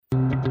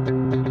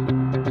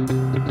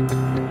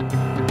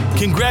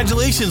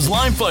Congratulations,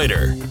 Lyme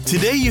Fighter!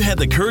 Today you had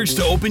the courage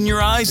to open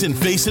your eyes and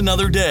face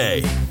another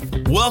day.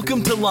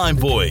 Welcome to Lyme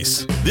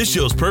Voice. This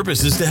show's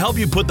purpose is to help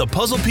you put the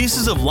puzzle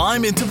pieces of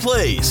Lyme into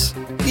place.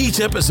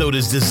 Each episode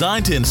is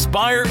designed to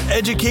inspire,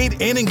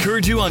 educate, and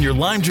encourage you on your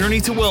Lyme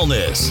journey to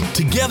wellness.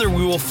 Together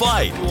we will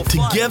fight.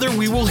 Together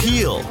we will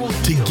heal.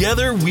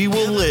 Together we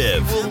will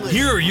live.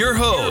 Here are your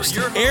hosts,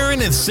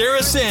 Aaron and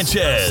Sarah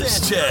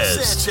Sanchez.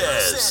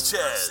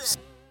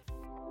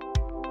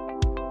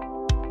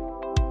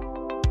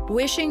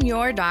 Wishing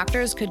your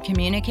doctors could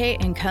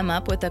communicate and come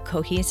up with a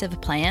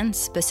cohesive plan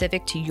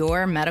specific to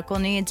your medical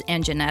needs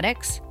and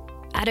genetics?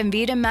 At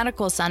Envita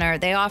Medical Center,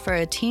 they offer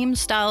a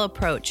team-style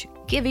approach,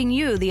 giving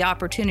you the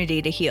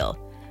opportunity to heal.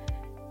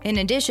 In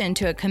addition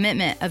to a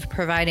commitment of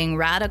providing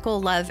radical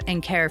love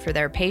and care for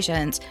their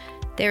patients,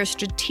 they are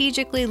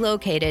strategically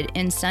located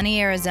in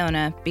sunny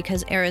Arizona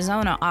because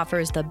Arizona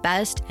offers the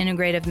best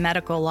integrative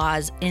medical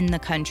laws in the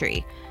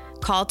country.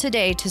 Call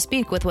today to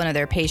speak with one of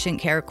their patient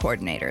care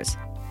coordinators.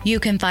 You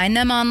can find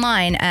them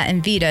online at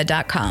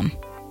Envita.com.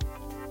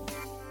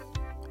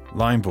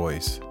 Lyme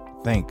Voice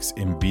thanks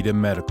Envita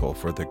Medical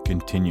for the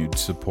continued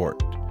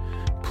support.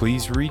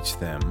 Please reach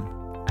them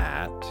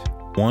at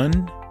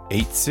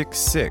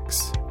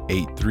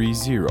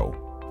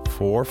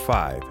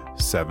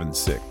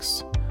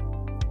 1-866-830-4576.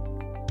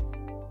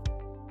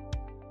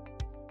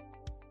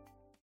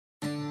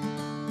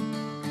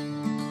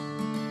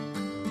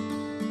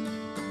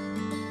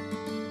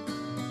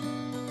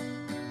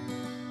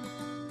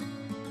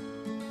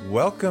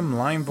 Welcome,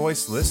 Lyme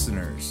Voice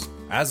listeners.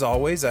 As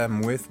always,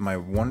 I'm with my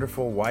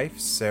wonderful wife,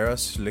 Sarah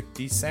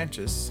Schlichty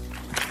Sanchez.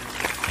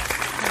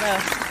 Hello.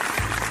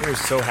 We're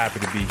so happy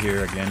to be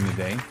here again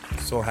today.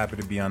 So happy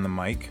to be on the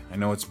mic. I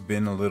know it's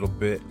been a little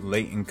bit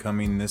late in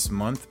coming this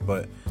month,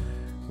 but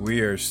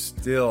we are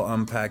still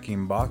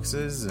unpacking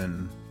boxes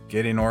and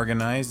getting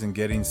organized and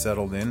getting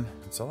settled in.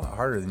 It's a lot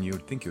harder than you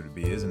would think it would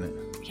be, isn't it?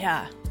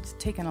 Yeah, it's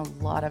taken a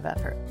lot of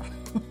effort.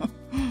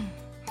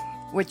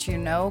 Which you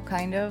know,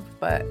 kind of,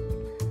 but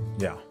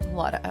yeah, a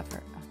lot of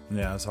effort.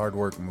 Yeah, it's hard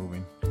work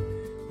moving.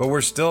 But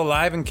we're still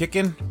alive and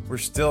kicking. We're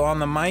still on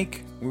the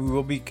mic. We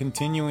will be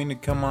continuing to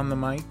come on the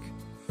mic.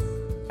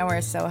 And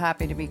we're so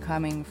happy to be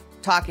talking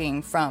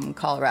from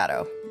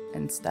Colorado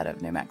instead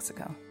of New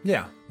Mexico.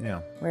 Yeah.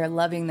 We're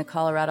loving the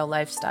Colorado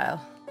lifestyle.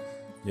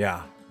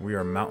 Yeah, we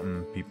are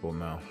mountain people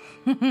now.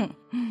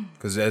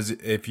 Because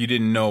if you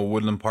didn't know,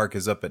 Woodland Park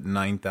is up at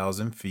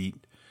 9,000 feet.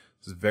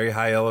 It's very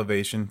high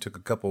elevation. Took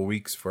a couple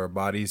weeks for our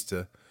bodies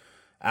to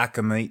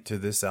acclimate to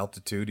this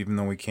altitude, even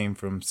though we came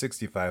from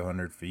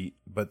 6,500 feet.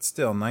 But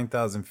still,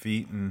 9,000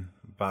 feet and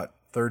about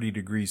 30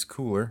 degrees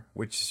cooler,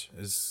 which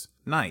is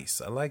nice.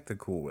 I like the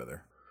cool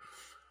weather.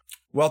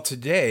 Well,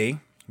 today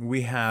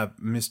we have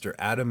Mr.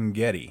 Adam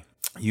Getty.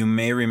 You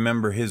may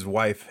remember his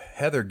wife,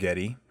 Heather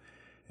Getty,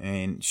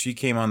 and she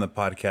came on the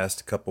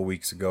podcast a couple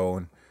weeks ago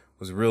and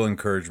was a real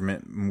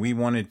encouragement. We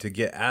wanted to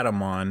get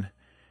Adam on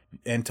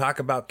and talk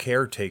about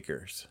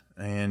caretakers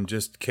and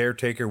just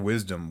caretaker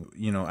wisdom.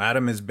 You know,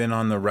 Adam has been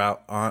on the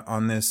route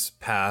on this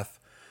path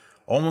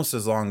almost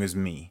as long as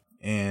me,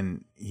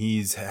 and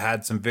he's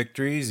had some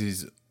victories.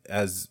 He's,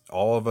 as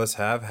all of us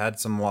have, had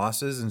some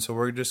losses, and so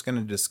we're just going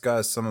to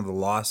discuss some of the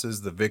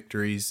losses, the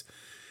victories,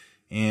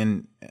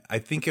 and I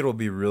think it'll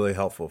be really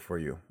helpful for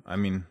you. I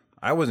mean,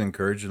 I was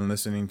encouraged in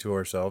listening to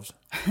ourselves.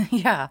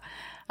 Yeah,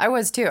 I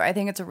was too. I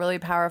think it's a really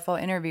powerful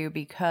interview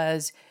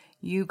because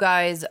you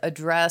guys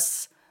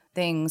address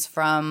things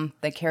from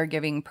the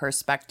caregiving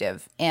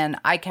perspective. And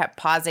I kept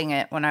pausing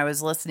it when I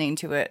was listening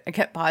to it. I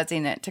kept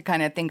pausing it to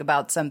kind of think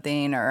about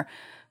something or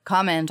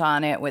comment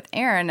on it with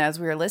Aaron as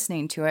we were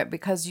listening to it,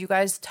 because you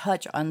guys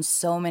touch on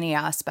so many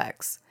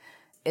aspects.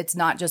 It's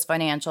not just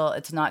financial.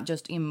 It's not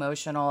just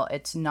emotional.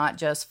 It's not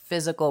just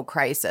physical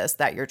crisis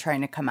that you're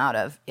trying to come out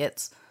of.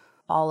 It's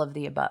all of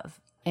the above.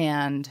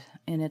 And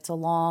it's a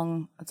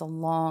long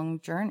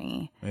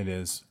journey. It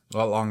is a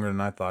lot longer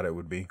than I thought it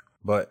would be.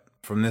 But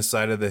from this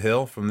side of the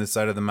hill, from this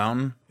side of the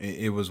mountain,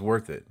 it was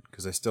worth it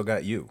because I still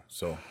got you.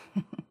 So,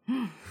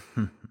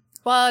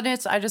 well,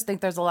 I just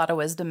think there's a lot of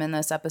wisdom in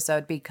this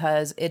episode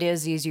because it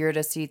is easier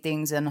to see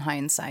things in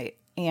hindsight.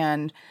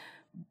 And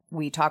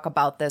we talk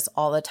about this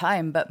all the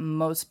time, but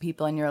most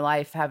people in your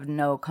life have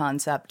no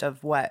concept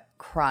of what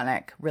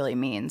chronic really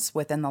means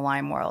within the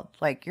Lyme world.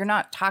 Like, you're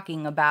not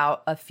talking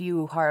about a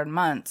few hard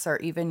months or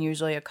even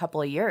usually a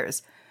couple of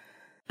years.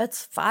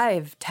 It's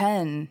 5,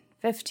 10,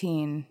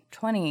 15,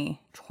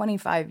 20,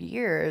 25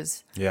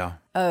 years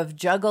of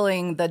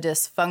juggling the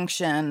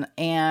dysfunction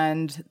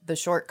and the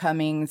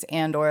shortcomings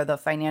and or the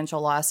financial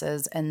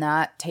losses. And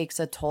that takes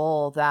a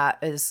toll that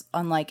is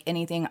unlike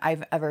anything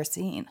I've ever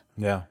seen.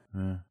 Yeah.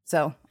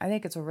 So I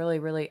think it's a really,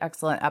 really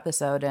excellent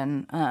episode.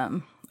 And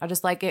I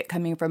just like it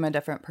coming from a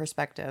different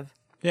perspective.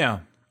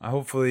 Yeah.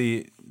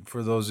 Hopefully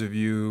for those of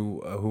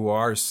you who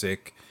are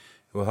sick,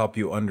 it will help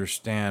you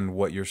understand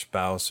what your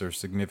spouse or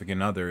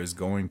significant other is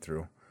going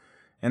through.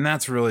 And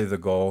that's really the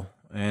goal.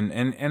 And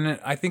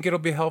I think it'll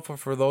be helpful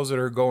for those that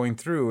are going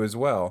through as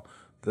well.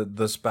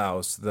 The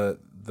spouse,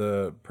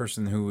 the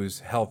person who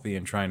is healthy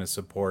and trying to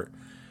support.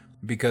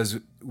 Because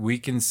we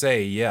can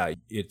say, yeah,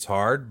 it's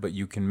hard, but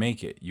you can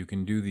make it. You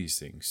can do these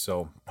things.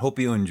 So hope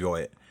you enjoy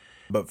it.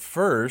 But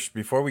first,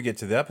 before we get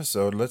to the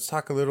episode, let's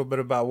talk a little bit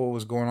about what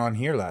was going on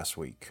here last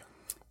week.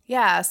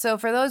 Yeah, so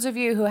for those of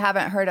you who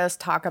haven't heard us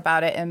talk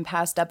about it in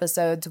past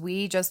episodes,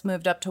 we just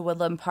moved up to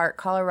Woodland Park,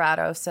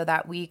 Colorado, so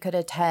that we could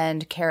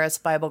attend Charis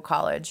Bible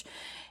College.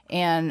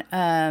 And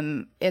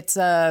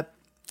the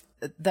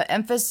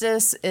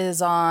emphasis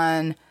is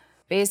on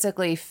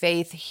basically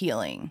faith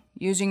healing,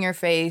 using your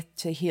faith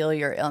to heal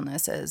your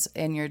illnesses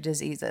and your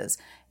diseases.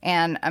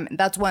 And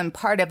that's one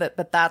part of it,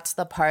 but that's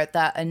the part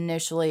that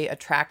initially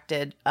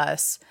attracted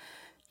us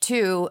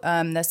to.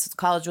 This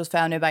college was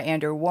founded by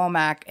Andrew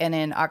Wommack, and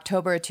in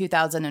October of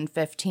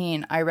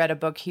 2015, I read a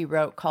book he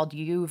wrote called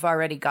You've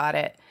Already Got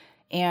It.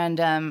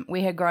 And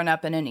we had grown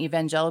up in an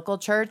evangelical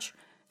church,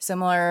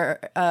 similar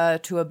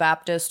to a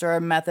Baptist or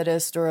a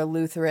Methodist or a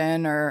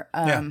Lutheran or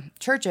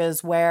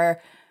churches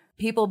where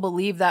people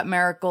believe that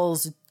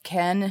miracles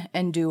can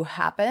and do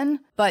happen,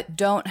 but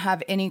don't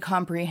have any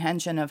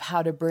comprehension of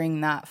how to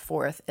bring that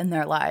forth in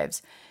their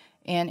lives.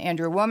 And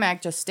Andrew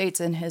Wommack just states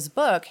in his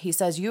book, he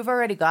says, you've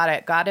already got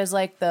it. God is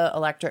like the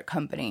electric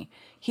company.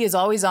 He is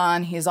always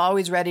on. He is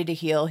always ready to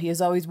heal. He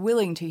is always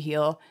willing to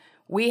heal.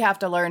 We have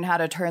to learn how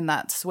to turn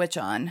that switch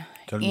on.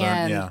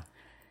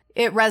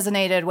 It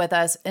resonated with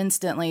us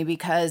instantly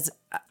because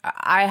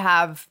I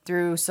have,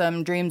 through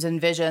some dreams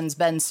and visions,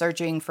 been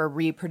searching for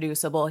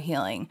reproducible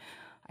healing.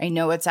 I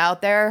know it's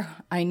out there.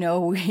 I know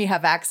we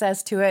have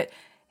access to it.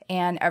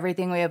 And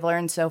everything we have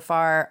learned so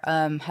far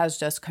has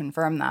just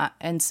confirmed that.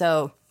 And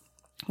so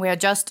we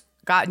had just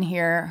gotten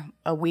here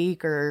a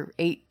week or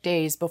 8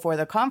 days before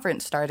the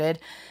conference started,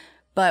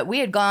 but we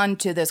had gone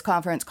to this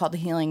conference called The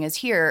Healing Is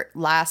Here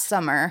last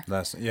summer,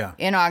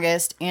 in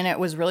August, and it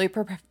was really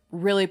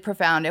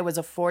profound. It was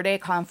a 4-day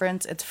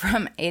conference. It's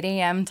from 8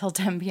 a.m. till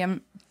 10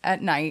 p.m.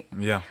 at night.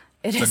 Yeah.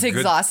 It is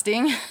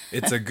exhausting.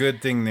 It's a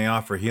good thing they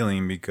offer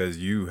healing because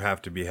you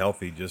have to be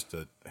healthy just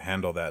to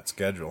handle that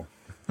schedule.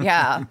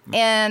 Yeah.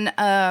 And,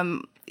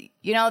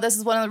 this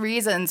is one of the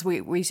reasons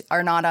we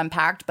are not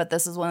unpacked, but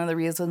this is one of the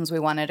reasons we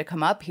wanted to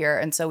come up here.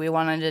 And so we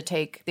wanted to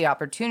take the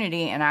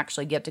opportunity and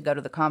actually get to go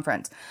to the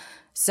conference.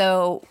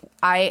 So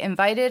I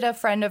invited a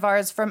friend of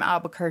ours from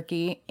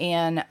Albuquerque,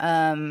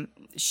 and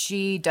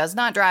she does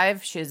not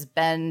drive. She's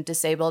been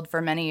disabled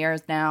for many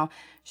years now.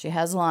 She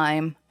has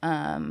Lyme,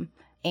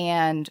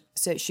 and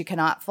so she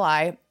cannot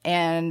fly.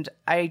 And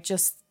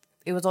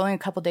it was only a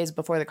couple days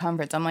before the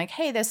conference. I'm like,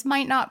 hey, this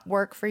might not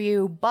work for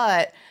you,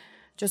 but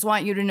just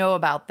want you to know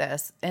about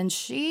this. And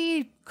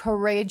she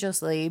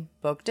courageously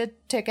booked a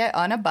ticket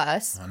on a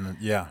bus.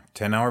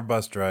 10-hour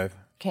bus drive.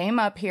 Came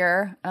up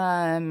here.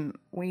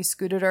 We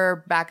scooted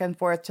her back and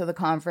forth to the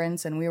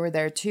conference, and we were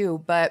there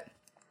too. But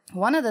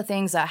one of the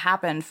things that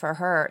happened for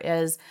her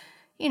is,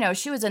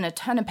 she was in a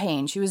ton of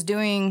pain. She was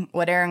doing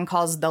what Aaron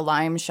calls the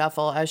Lyme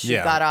shuffle as she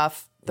got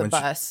off the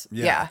bus.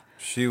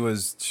 She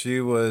was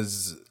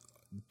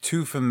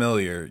too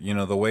familiar.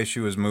 The way she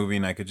was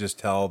moving, I could just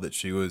tell that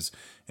she was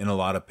in a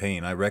lot of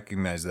pain. I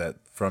recognize that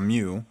from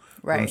you,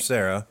 from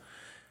Sarah,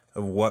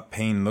 of what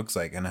pain looks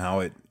like and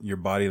how your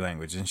body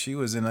language. And she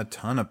was in a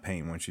ton of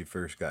pain when she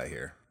first got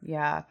here.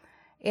 Yeah.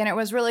 And it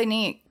was really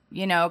neat,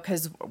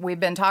 because we've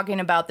been talking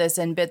about this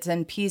in bits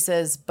and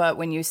pieces, but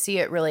when you see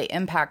it really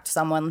impact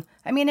someone,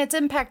 it's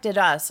impacted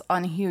us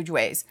on huge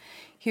ways,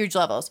 huge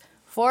levels.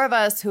 4 of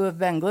us who have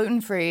been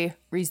gluten-free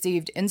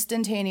received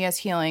instantaneous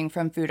healing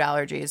from food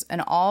allergies,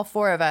 and all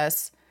 4 of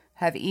us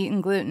have eaten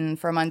gluten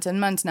for months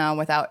and months now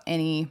without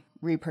any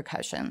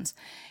repercussions.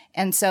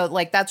 And so,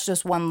 that's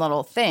just one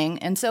little thing.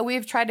 And so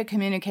we've tried to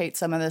communicate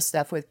some of this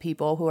stuff with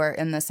people who are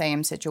in the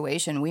same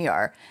situation we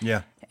are.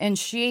 Yeah. And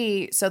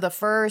so the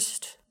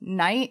first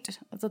night,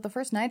 was it the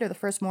first night or the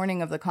first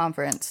morning of the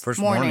conference? First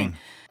morning.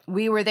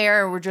 We were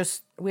there,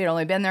 we had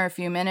only been there a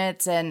few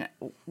minutes, and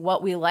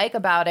what we like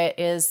about it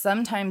is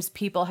sometimes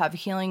people have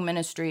healing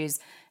ministries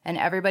and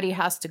everybody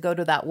has to go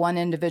to that one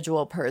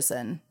individual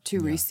person to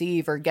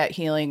receive or get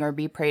healing or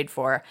be prayed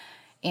for.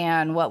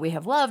 And what we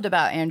have loved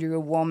about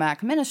Andrew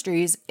Wommack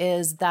Ministries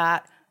is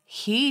that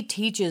he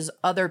teaches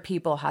other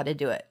people how to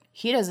do it.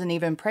 He doesn't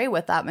even pray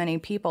with that many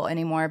people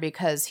anymore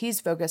because he's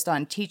focused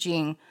on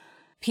teaching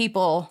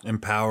people,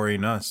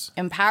 empowering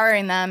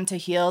them to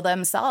heal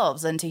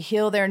themselves and to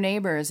heal their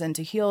neighbors and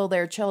to heal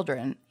their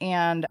children.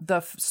 And the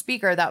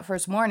speaker that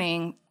first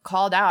morning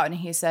called out and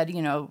he said,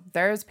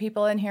 there's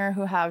people in here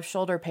who have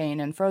shoulder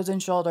pain and frozen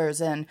shoulders.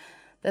 And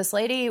this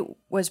lady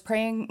was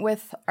praying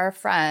with our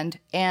friend,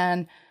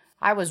 and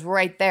I was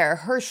right there.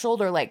 Her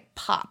shoulder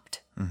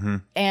popped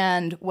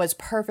and was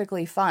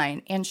perfectly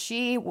fine. And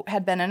she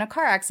had been in a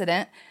car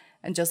accident.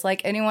 And just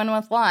like anyone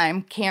with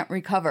Lyme can't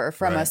recover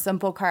from a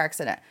simple car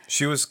accident.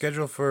 She was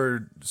scheduled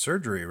for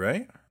surgery,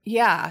 right?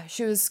 Yeah,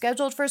 she was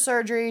scheduled for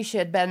surgery. She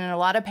had been in a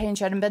lot of pain.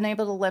 She hadn't been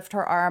able to lift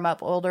her arm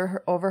up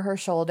over her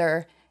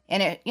shoulder.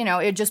 And it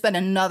had just been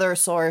another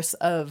source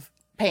of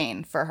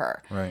pain for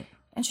her. Right.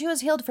 And she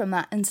was healed from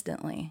that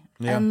instantly.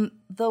 Yeah. And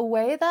the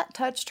way that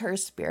touched her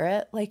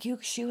spirit, like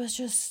she was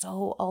just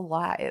so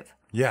alive.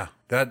 Yeah,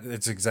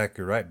 it's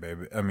exactly right,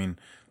 baby. I mean,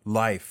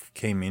 life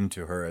came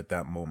into her at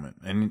that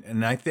moment.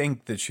 And I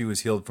think that she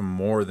was healed from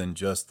more than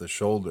just the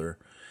shoulder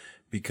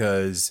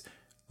because,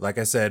 like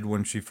I said,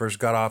 when she first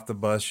got off the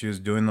bus, she was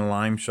doing the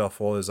Lime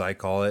Shuffle, as I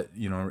call it,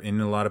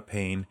 in a lot of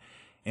pain.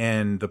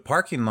 And the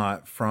parking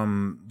lot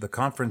from the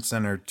conference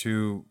center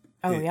to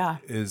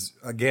is,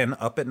 again,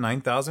 up at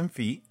 9,000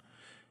 feet.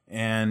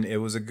 And it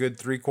was a good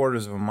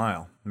 3/4 of a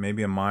mile,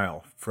 maybe a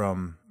mile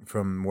from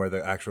where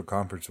the actual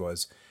conference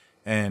was.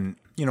 And,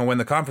 when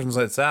the conference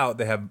lets out,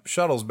 they have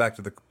shuttles back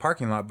to the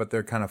parking lot, but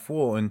they're kind of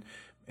full.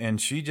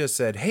 And she just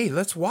said, "Hey,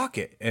 let's walk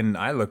it." And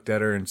I looked at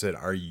her and said,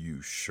 "Are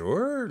you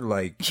sure?"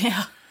 Like,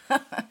 yeah.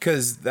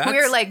 Because we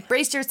were like,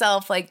 brace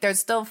yourself. Like, there's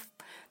still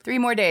 3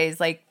 more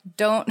days. Like,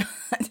 don't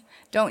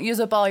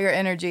use up all your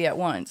energy at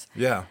once.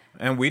 Yeah.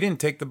 And we didn't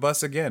take the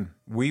bus again.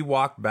 We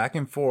walked back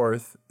and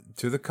forth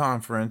to the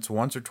conference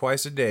once or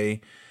twice a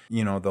day,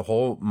 the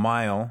whole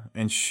mile.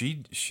 And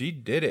she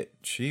did it.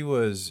 She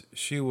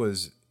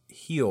was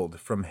healed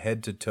from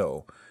head to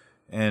toe.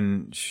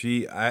 And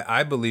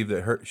I believe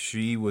that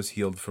she was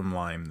healed from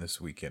Lyme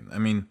this weekend. I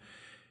mean,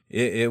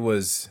 it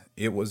was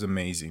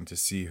amazing to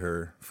see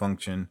her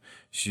function.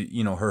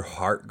 She, her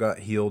heart got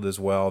healed as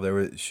well.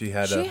 She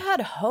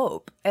had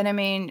hope. And I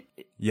mean,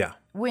 yeah,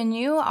 when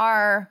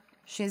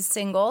she's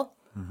single,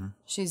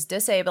 she's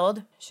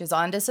disabled, she's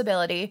on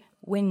disability.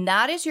 When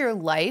that is your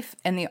life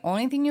and the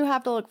only thing you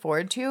have to look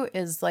forward to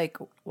is like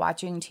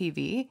watching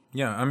TV.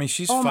 Yeah, I mean,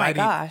 she's fighting. My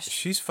gosh.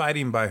 She's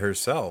fighting by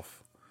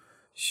herself.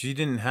 She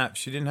didn't have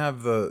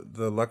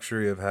the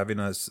luxury of having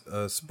a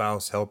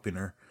spouse helping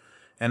her.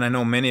 And I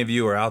know many of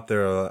you are out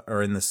there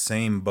are in the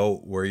same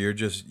boat where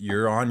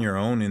you're on your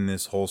own in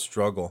this whole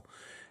struggle.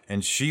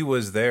 And she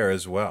was there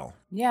as well.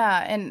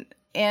 Yeah,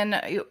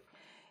 and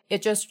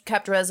it just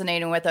kept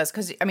resonating with us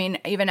because, I mean,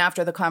 even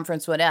after the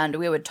conference would end,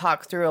 we would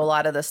talk through a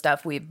lot of the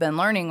stuff we've been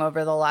learning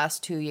over the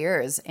last 2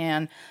 years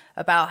and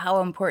about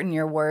how important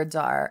your words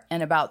are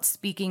and about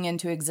speaking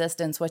into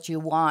existence what you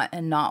want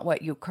and not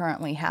what you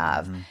currently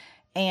have. Mm-hmm.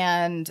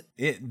 And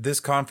this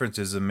conference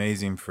is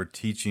amazing for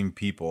teaching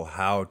people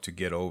how to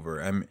get over.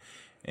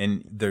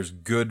 And there's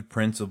good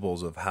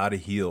principles of how to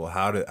heal,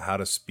 how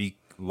to speak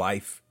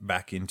life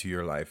back into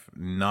your life,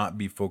 not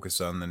be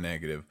focused on the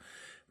negative.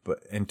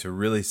 And to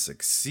really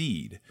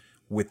succeed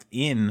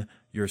within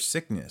your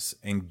sickness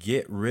and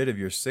get rid of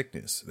your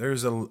sickness.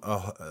 There's a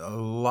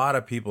lot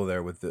of people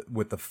there with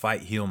the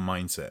fight heal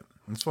mindset.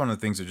 It's one of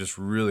the things that just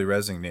really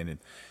resonated. In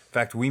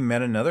fact, we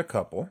met another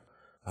couple,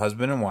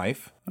 husband and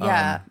wife.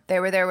 Yeah, they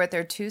were there with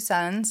their 2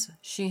 sons.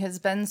 She has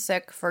been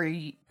sick for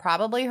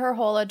probably her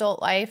whole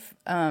adult life,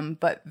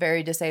 but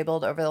very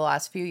disabled over the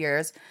last few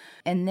years.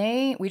 And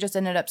we just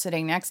ended up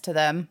sitting next to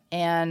them,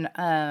 and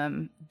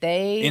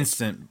they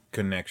instant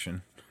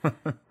connection.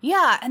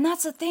 Yeah, and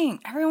that's the thing.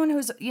 Everyone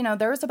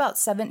there was about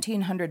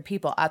 1,700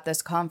 people at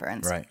this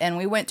conference. Right. And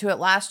we went to it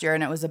last year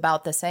and it was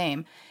about the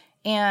same.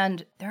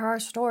 And there are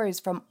stories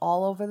from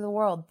all over the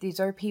world. These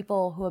are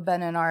people who have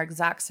been in our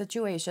exact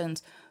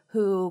situations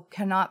who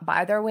cannot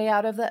buy their way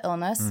out of the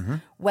illness.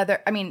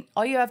 Mm-hmm.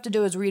 All you have to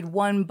do is read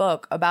one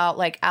book about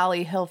like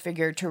Allie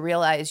Hilfiger to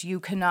realize you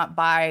cannot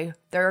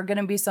there are going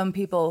to be some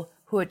people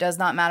who it does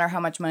not matter how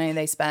much money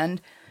they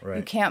spend. Right.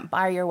 You can't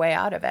buy your way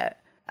out of it.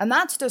 And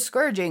that's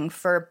discouraging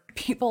for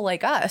people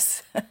like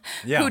us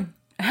who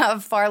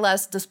have far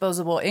less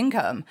disposable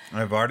income.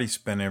 I've already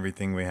spent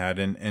everything we had.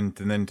 And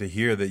then to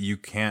hear that you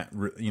can't,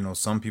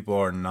 some people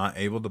are not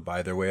able to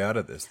buy their way out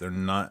of this. They're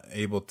not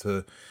able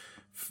to,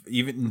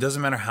 even, it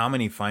doesn't matter how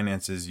many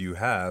finances you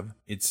have.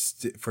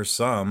 For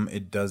some,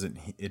 it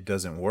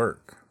doesn't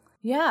work.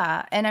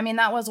 Yeah. And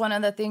that was one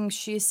of the things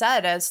she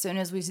said as soon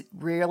as we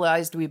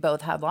realized we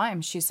both had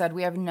Lyme. She said,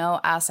 we have no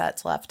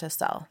assets left to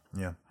sell.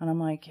 Yeah. And I'm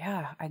like,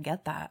 yeah, I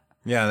get that.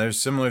 Yeah, there's a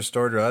similar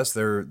story to us.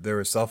 They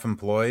were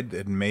self-employed,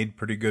 had made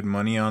pretty good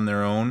money on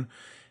their own,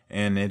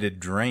 and it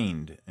had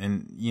drained.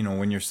 And,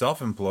 when you're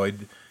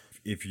self-employed,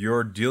 if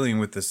you're dealing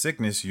with the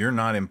sickness, you're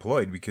not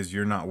employed because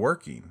you're not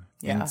working.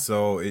 Yeah. And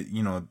so,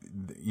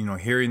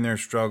 hearing their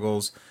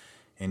struggles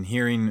and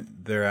hearing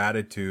their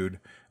attitude,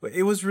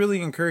 it was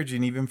really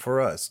encouraging even for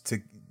us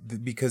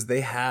because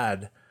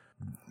that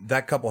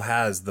couple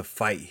has the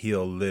fight,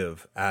 heal,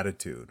 live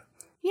attitude.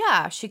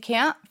 Yeah, she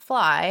can't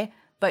fly,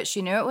 but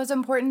she knew it was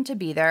important to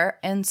be there.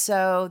 And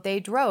so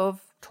they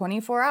drove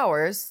 24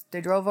 hours.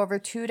 They drove over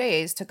 2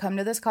 days to come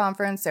to this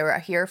conference. They were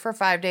here for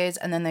 5 days,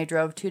 and then they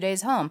drove 2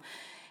 days home.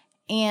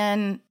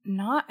 And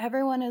not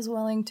everyone is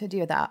willing to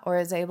do that or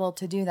is able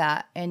to do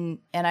that. And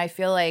I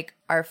feel like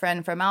our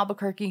friend from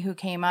Albuquerque who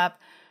came up,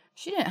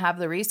 she didn't have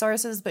the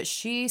resources, but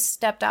she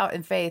stepped out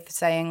in faith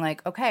saying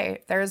like,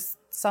 okay, there's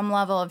some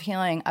level of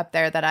healing up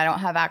there that I don't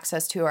have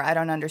access to or I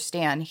don't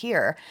understand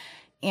here.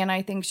 And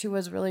I think she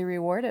was really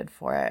rewarded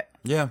for it.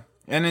 Yeah.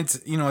 And it's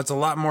a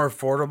lot more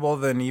affordable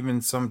than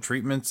even some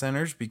treatment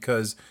centers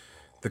because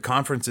the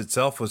conference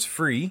itself was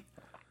free.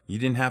 You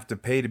didn't have to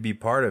pay to be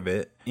part of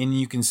it, and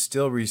you can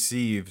still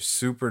receive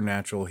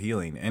supernatural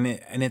healing. And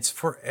it's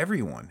for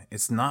everyone.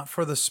 It's not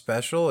for the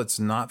special. It's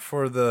not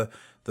for the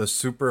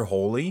super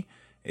holy.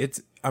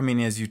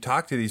 As you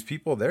talk to these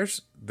people,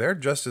 they're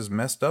just as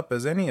messed up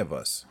as any of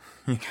us.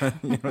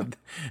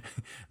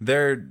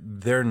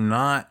 They're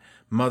not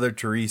Mother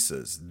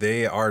Teresa's.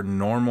 They are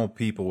normal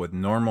people with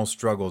normal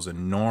struggles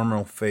and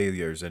normal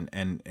failures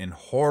and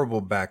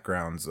horrible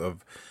backgrounds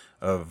of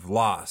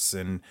loss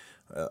and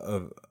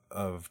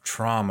of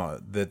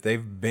trauma that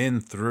they've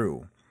been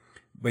through.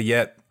 But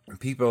yet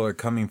people are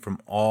coming from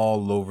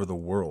all over the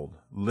world.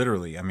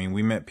 Literally. I mean,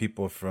 we met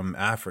people from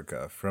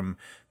Africa, from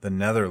the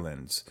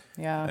Netherlands.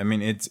 Yeah. I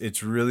mean,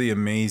 it's really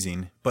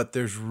amazing, but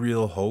there's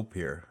real hope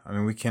here. I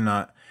mean, we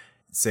cannot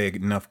say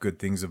enough good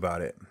things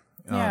about it.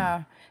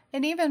 Yeah.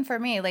 And even for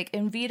me, like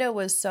Envita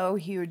was so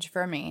huge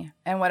for me.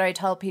 And what I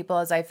tell people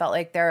is I felt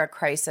like they're a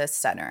crisis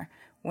center.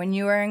 When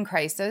you are in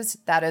crisis,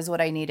 that is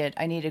what I needed.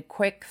 I needed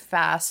quick,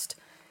 fast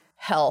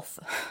health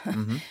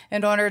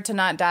in order to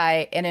not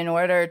die and in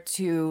order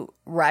to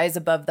rise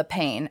above the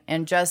pain.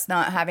 And just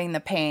not having the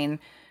pain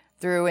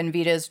through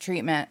Envita's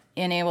treatment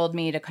enabled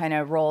me to kind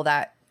of roll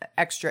that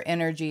extra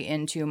energy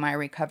into my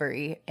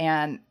recovery.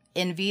 And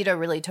Envita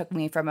really took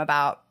me from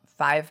about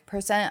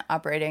 5%,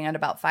 operating at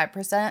about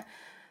 5%,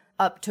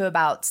 up to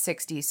about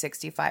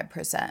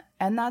 65%.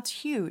 And that's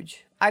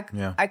huge. I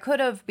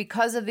could have,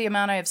 because of the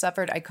amount I have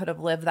suffered, I could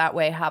have lived that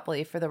way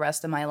happily for the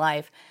rest of my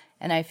life.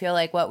 And I feel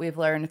like what we've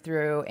learned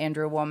through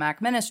Andrew Womack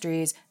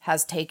Ministries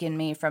has taken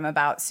me from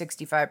about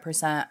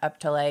 65% up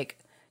to like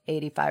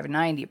 85,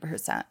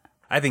 90%.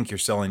 I think you're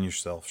selling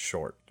yourself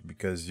short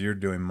because you're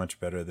doing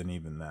much better than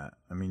even that.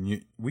 I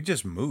mean, we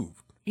just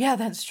moved. Yeah,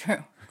 that's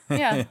true.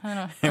 Yeah, I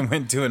know. And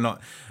went to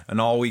an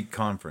all-week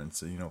conference,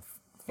 5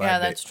 Yeah,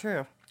 days. that's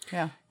true.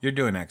 Yeah. You're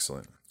doing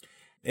excellent.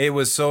 It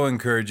was so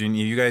encouraging.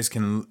 You guys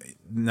can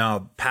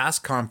now,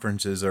 past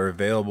conferences are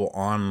available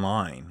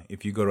online.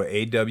 If you go to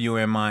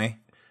awmi.net,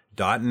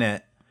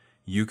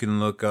 you can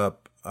look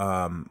up,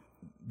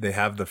 they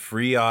have the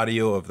free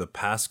audio of the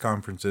past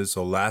conferences.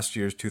 So last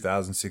year's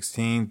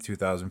 2016,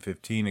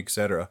 2015,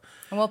 etc.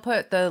 And we'll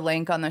put the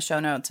link on the show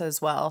notes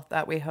as well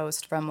that we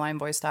host from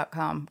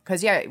limevoice.com.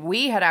 Because,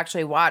 we had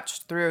actually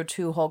watched through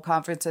 2 whole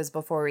conferences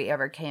before we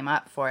ever came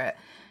up for it.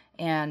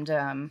 And,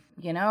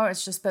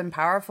 it's just been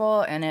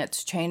powerful and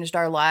it's changed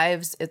our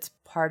lives. It's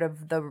part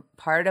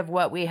of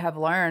what we have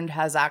learned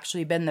has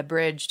actually been the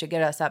bridge to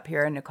get us up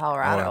here into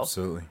Colorado. Oh,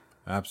 absolutely.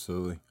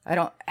 Absolutely.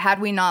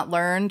 Had we not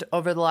learned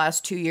over the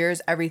last 2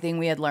 years everything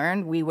we had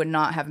learned, we would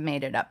not have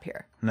made it up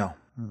here. No.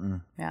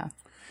 Yeah.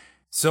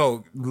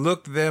 So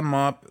look them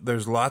up.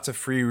 There's lots of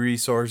free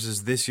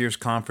resources. This year's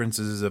conference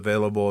is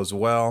available as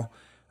well.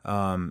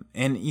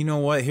 And you know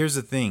what? Here's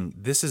the thing.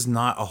 This is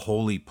not a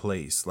holy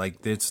place.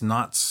 Like, it's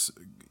not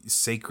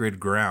sacred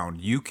ground.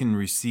 You can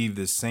receive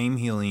the same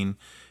healing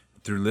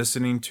through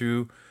listening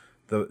to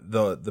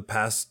the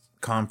past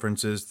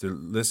conferences, through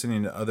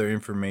listening to other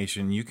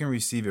information. You can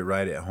receive it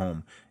right at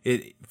home.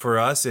 For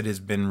us, it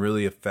has been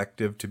really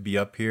effective to be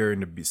up here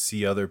and to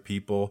see other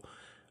people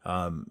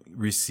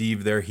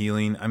receive their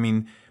healing. I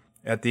mean,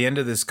 at the end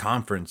of this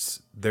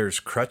conference, there's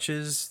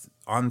crutches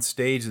on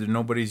stage that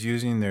nobody's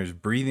using. There's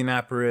breathing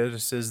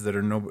apparatuses that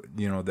are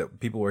that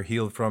people were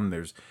healed from.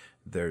 There's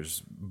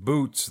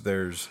boots.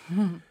 There's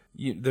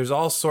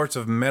all sorts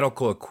of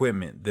medical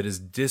equipment that is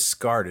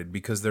discarded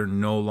because they're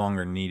no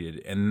longer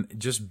needed. And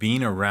just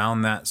being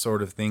around that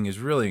sort of thing is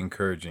really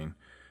encouraging.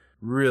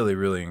 Really,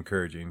 really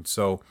encouraging.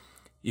 So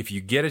if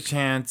you get a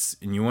chance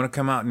and you want to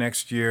come out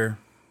next year,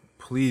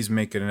 please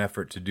make it an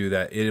effort to do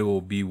that. It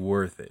will be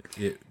worth it.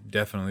 It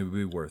definitely will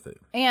be worth it.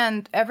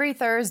 And every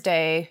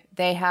Thursday,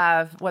 they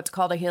have what's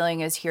called a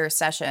Healing is Here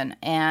session.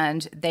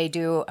 And they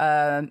do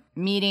a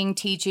meeting,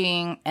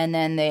 teaching, and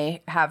then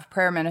they have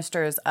prayer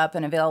ministers up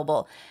and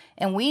available.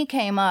 And we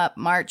came up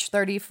March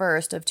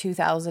 31st of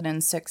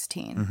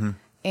 2016. Mm-hmm.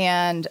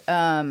 And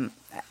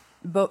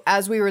but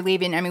as we were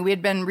leaving, I mean, we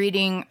had been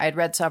reading, I'd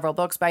read several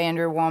books by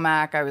Andrew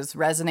Womack. I was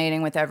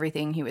resonating with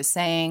everything he was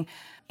saying.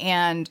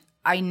 And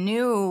I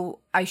knew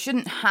I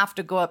shouldn't have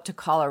to go up to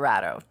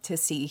Colorado to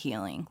see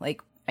healing.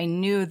 Like, I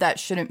knew that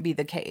shouldn't be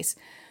the case.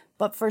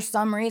 But for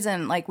some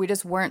reason, like, we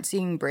just weren't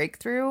seeing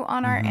breakthrough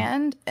on our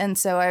end. And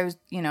so I was,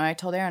 I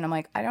told Aaron, I'm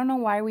like, I don't know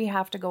why we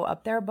have to go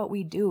up there, but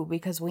we do,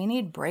 because we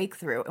need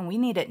breakthrough and we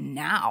need it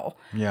now.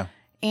 Yeah.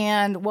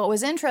 And what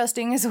was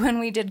interesting is when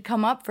we did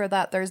come up for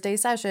that Thursday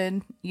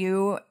session,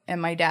 you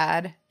and my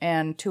dad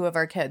and 2 of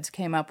our kids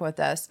came up with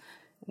us.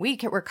 We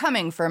were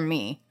coming from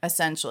me,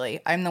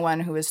 essentially. I'm the one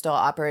who was still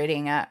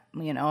operating at,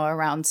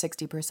 around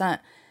 60%.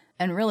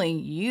 And really,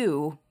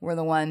 you were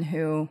the one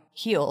who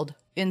healed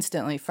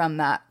instantly from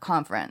that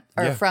conference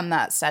or from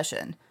that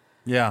session.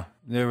 Yeah,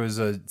 there was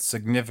a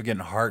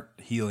significant heart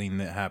healing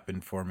that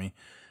happened for me.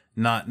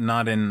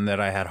 Not in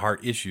that I had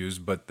heart issues,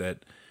 but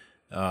that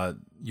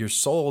your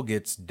soul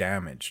gets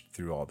damaged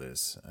through all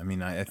this. I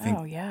mean, I think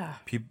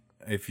people,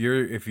 if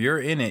you're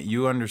in it,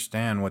 you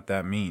understand what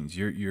that means.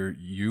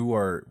 You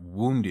are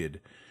wounded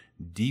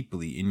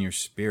deeply in your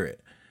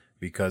spirit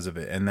because of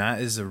it. And that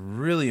is a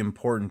really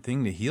important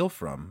thing to heal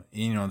from.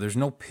 You know, there's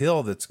no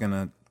pill that's going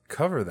to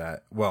cover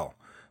that. Well,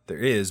 there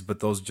is,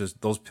 but those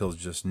pills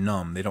just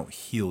numb. They don't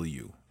heal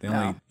you. They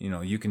only, you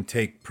know, you can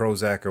take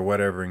Prozac or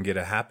whatever and get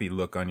a happy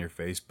look on your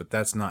face, but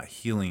that's not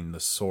healing the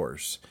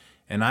source.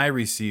 And I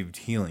received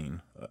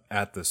healing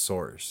at the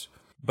source.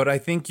 But I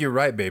think you're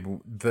right,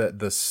 babe.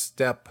 The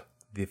step,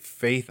 the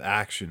faith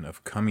action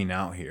of coming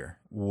out here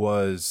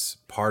was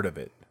part of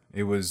it.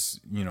 It was,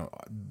 you know,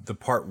 the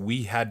part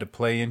we had to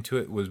play into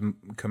it was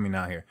coming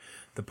out here.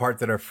 The part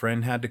that our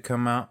friend had to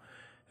come out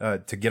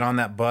to get on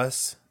that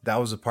bus, that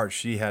was the part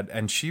she had.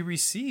 And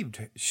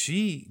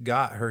she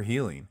got her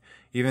healing.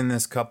 Even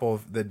this couple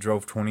that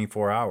drove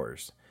 24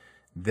 hours,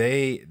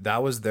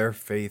 that was their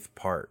faith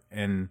part.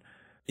 And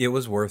it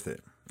was worth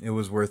it. It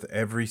was worth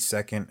every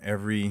second,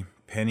 every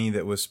penny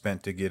that was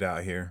spent to get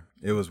out here.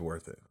 It was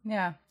worth it.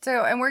 Yeah.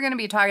 So, and we're going to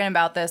be talking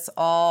about this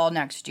all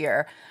next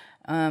year.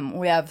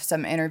 We have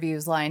some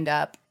interviews lined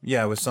up.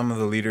 Yeah, with some of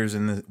the leaders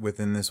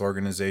within this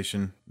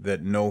organization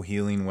that know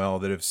healing well,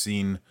 that have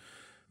seen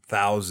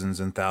thousands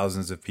and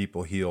thousands of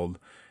people healed.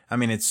 I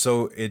mean, it's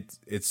so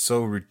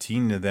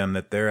routine to them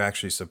that they're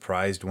actually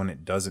surprised when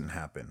it doesn't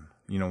happen.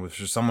 You know,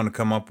 for someone to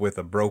come up with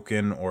a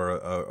broken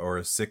or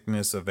a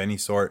sickness of any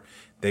sort,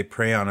 they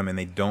pray on them and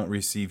they don't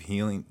receive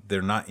healing.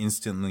 They're not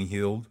instantly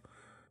healed.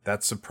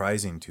 That's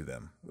surprising to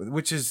them,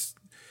 which is,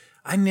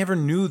 I never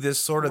knew this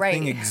sort of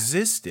thing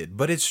existed,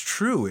 but it's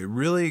true. It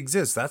really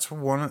exists. That's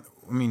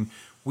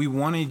we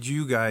wanted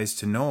you guys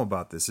to know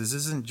about this. This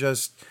isn't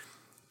just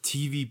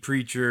TV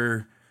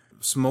preacher,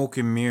 smoke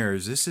and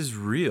mirrors. This is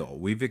real.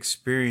 We've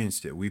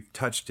experienced it. We've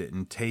touched it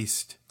and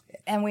tasted.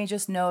 And we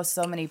just know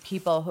so many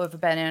people who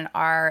have been in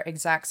our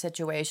exact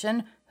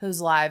situation whose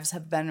lives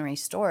have been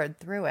restored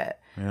through it.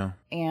 Yeah.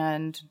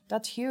 And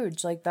that's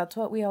huge. Like, that's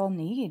what we all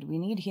need. We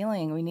need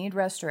healing. We need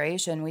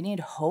restoration. We need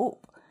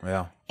hope.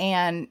 Yeah.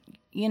 And,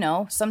 you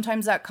know,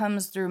 sometimes that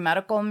comes through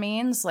medical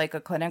means, like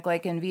a clinic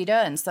like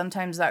Envita, and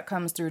sometimes that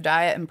comes through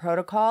diet and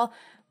protocol.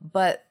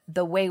 But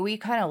the way we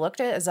kind of looked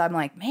at it is, I'm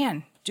like,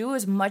 man, do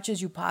as much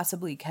as you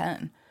possibly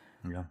can.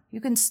 Yeah. You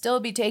can still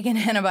be taking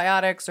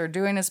antibiotics or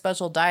doing a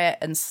special diet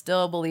and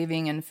still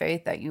believing in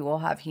faith that you will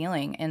have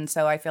healing. And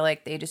so I feel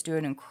like they just do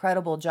an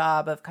incredible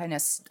job of kind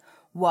of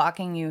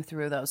walking you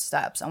through those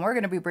steps. And we're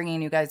going to be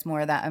bringing you guys more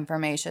of that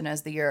information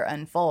as the year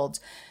unfolds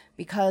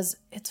because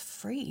it's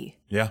free.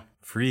 Yeah.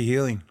 Free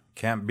healing.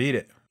 Can't beat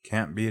it.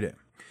 Can't beat it.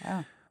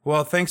 Yeah.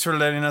 Well, thanks for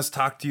letting us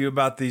talk to you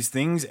about these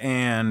things.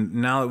 And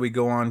now that we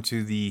go on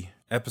to the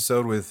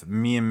episode with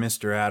me and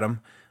Mr.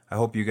 Adam, I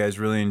hope you guys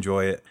really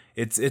enjoy it.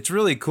 It's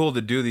really cool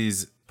to do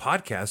these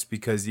podcasts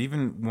because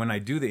even when I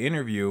do the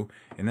interview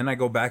and then I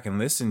go back and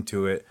listen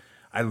to it,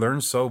 I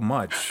learn so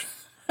much.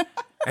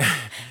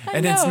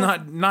 And it's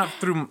not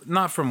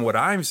from what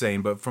I'm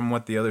saying, but from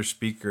what the other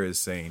speaker is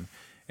saying.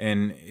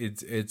 And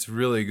it's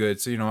really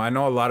good. So, you know, I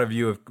know a lot of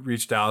you have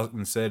reached out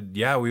and said,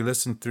 yeah, we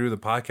listened through the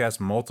podcast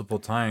multiple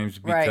times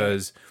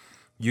because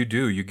you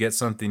get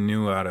something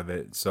new out of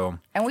it. So,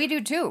 and we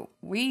do too.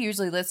 We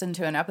usually listen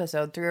to an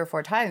episode 3 or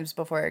 4 times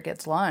before it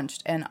gets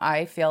launched. And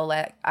I feel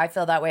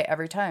that way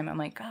every time. I'm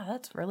like, God,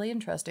 that's really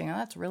interesting. Oh,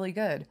 that's really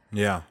good.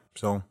 Yeah.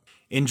 So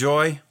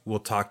enjoy. We'll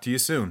talk to you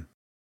soon.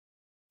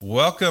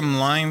 Welcome,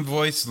 Lyme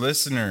Voice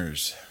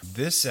listeners.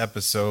 This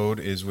episode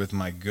is with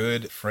my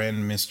good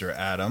friend, Mr.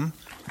 Adam.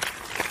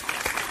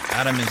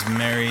 Adam is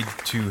married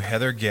to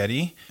Heather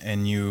Getty,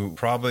 and you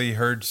probably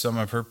heard some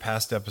of her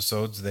past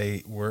episodes.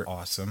 They were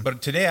awesome.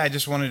 But today I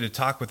just wanted to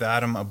talk with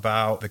Adam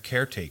about the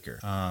caretaker.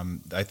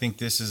 I think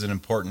this is an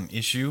important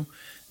issue.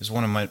 It's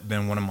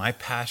been one of my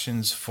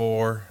passions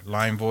for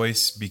Lyme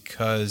Voice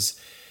because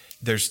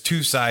there's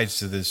 2 sides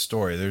to this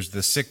story. There's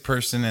the sick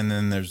person, and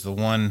then there's the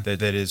one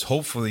that is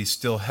hopefully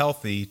still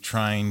healthy,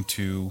 trying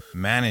to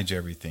manage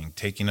everything,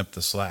 taking up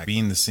the slack,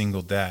 being the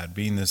single dad,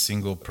 being the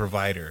single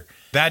provider.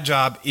 That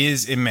job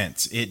is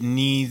immense. It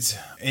needs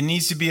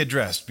to be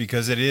addressed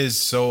because it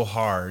is so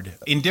hard.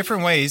 In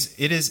different ways,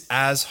 it is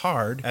as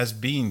hard as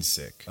being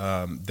sick.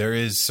 There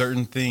is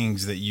certain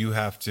things that you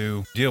have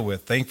to deal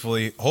with.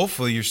 Thankfully,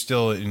 hopefully you're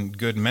still in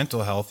good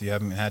mental health. You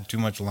haven't had too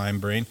much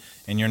Lyme brain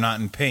and you're not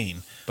in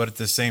pain. But at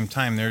the same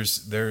time,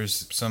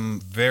 there's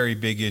some very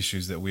big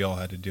issues that we all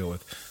had to deal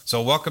with.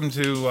 So welcome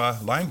to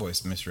Lyme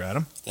Voice, Mr.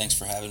 Adam. Thanks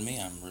for having me.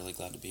 I'm really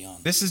glad to be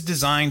on. This is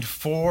designed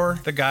for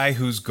the guy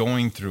who's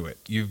going through it.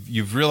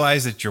 You've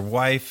realized that your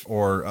wife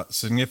or a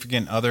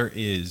significant other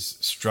is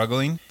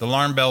struggling. The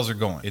alarm bells are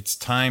going. It's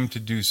time to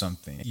do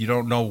something. You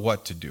don't know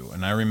what to do.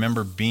 And I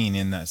remember being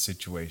in that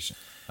situation.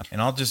 And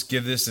I'll just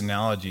give this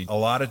analogy.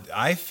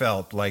 I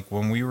felt like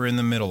when we were in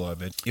the middle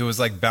of it, it was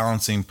like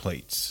balancing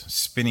plates,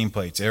 spinning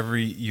plates.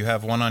 You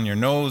have one on your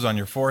nose, on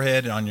your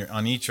forehead,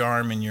 on each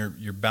arm, and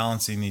you're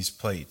balancing these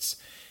plates.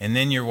 And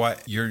then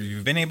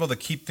you've been able to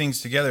keep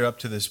things together up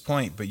to this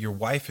point, but your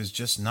wife is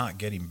just not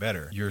getting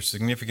better. Your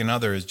significant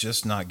other is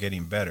just not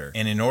getting better.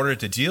 And in order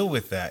to deal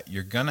with that,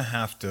 you're going to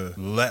have to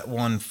let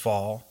one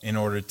fall in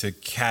order to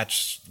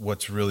catch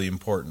what's really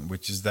important,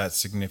 which is that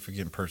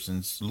significant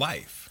person's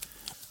life.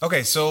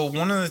 Okay, so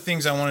one of the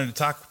things I wanted to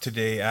talk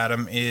today,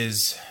 Adam,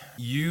 is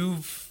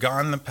you've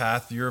gone the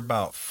path. You're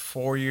about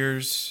 4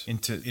 years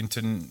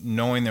into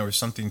knowing there was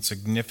something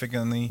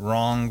significantly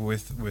wrong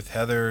with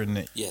Heather,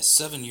 and Yes,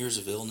 7 years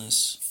of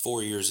illness,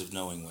 4 years of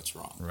knowing what's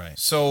wrong. right.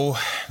 So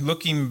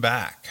looking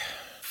back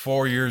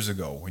 4 years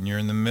ago, when you're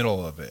in the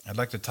middle of it, I'd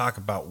like to talk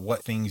about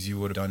what things you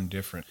would have done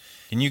different.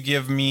 Can you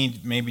give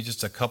me maybe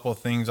just a couple of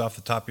things off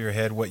the top of your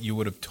head, what you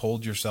would have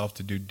told yourself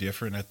to do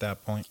different at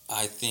that point?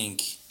 I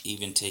think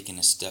even taking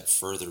a step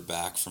further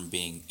back from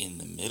being in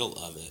the middle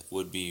of it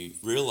would be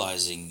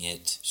realizing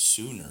it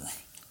sooner.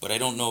 But I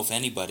don't know if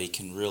anybody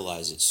can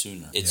realize it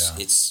sooner.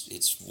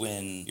 It's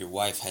when your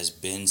wife has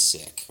been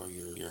sick or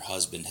your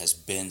husband has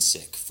been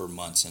sick for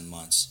months and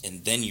months,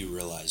 and then you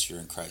realize you're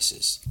in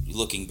crisis.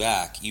 Looking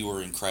back, you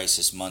were in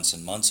crisis months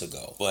and months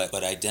ago, but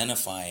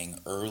identifying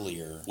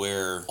earlier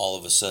where all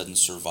of a sudden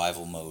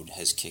survival mode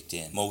has kicked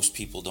in. Most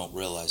people don't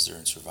realize they're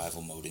in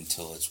survival mode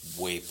until it's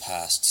way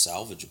past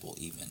salvageable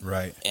even.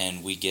 Right.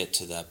 And we get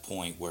to that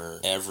point where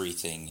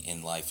everything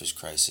in life is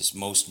crisis.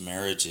 Most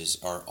marriages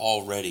are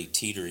already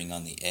teetering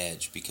on the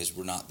edge because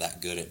we're not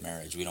that good at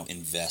marriage. We don't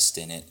invest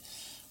in it.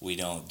 We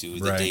don't do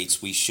the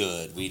dates we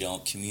should. We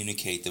don't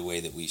communicate the way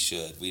that we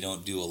should. We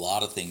don't do a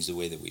lot of things the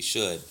way that we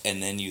should.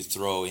 And then you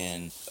throw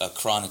in a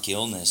chronic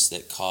illness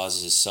that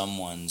causes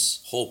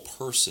someone's whole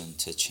person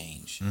to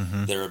change.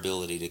 Mm-hmm. Their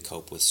ability to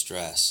cope with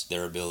stress,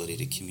 their ability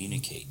to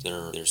communicate,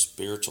 their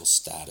spiritual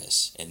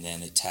status. And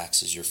then it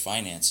taxes your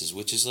finances,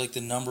 which is like the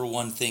number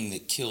one thing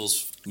that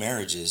kills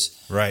marriages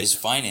is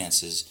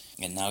finances.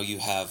 And now you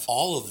have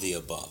all of the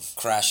above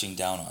crashing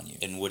down on you.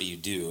 And what do you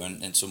do?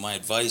 And so my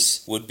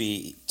advice would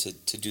be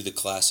to do the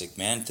classic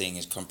man thing,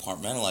 is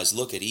compartmentalize.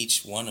 Look at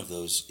each one of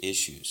those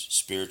issues: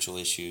 spiritual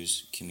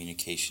issues,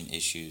 communication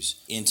issues,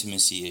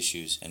 intimacy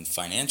issues, and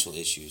financial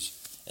issues.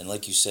 And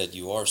like you said,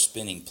 you are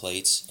spinning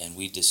plates, and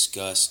we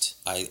discussed,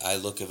 I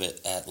look at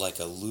it at like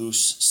a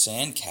loose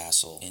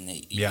sandcastle, and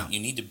you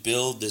need to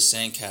build this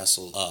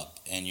sandcastle up,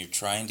 and you're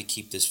trying to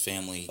keep this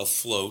family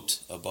afloat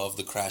above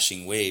the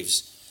crashing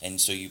waves. And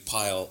so you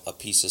pile a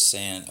piece of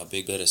sand, a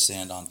big bit of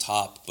sand on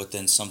top, but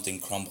then something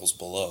crumbles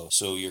below.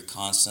 So you're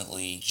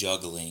constantly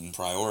juggling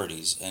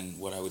priorities. And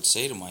what I would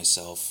say to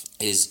myself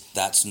is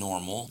that's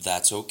normal,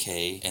 that's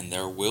okay, and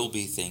there will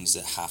be things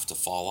that have to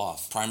fall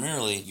off.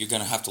 Primarily, you're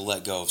going to have to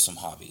let go of some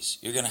hobbies.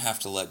 You're going to have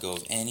to let go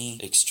of any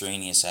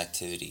extraneous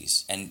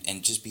activities and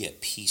just be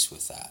at peace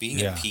with that.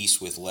 Being at peace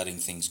with letting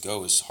things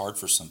go is hard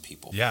for some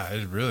people. Yeah,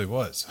 it really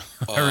was.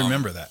 I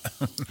remember that.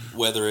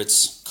 Whether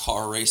it's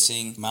car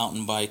racing,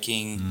 mountain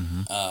biking,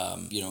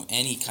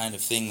 any kind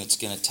of thing that's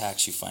going to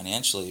tax you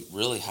financially, it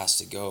really has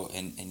to go,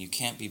 and you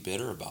can't be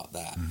bitter about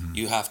that. Mm-hmm.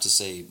 You have to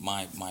say,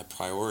 my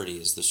priority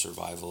is the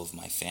survival of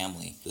my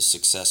family, the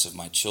success of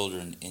my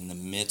children in the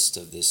midst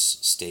of this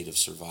state of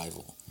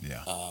survival.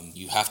 Yeah.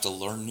 You have to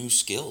learn new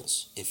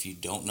skills. If you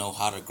don't know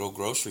how to go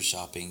grocery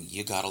shopping,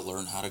 you got to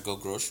learn how to go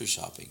grocery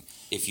shopping.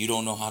 If you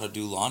don't know how to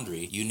do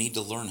laundry, you need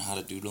to learn how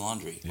to do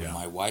laundry. Yeah. When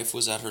my wife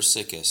was at her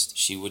sickest,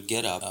 she would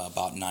get up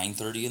about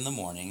 9:30 in the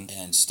morning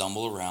and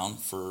stumble around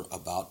for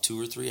about 2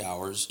 or 3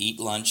 hours, eat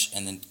lunch,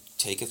 and then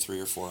take a 3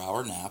 or 4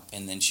 hour nap,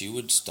 and then she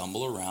would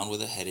stumble around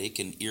with a headache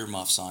and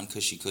earmuffs on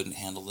because she couldn't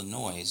handle the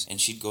noise,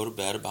 and she'd go to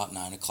bed about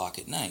 9 o'clock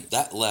at night.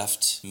 That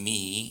left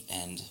me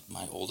and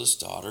my oldest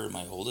daughter,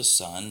 my oldest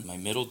son, my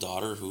middle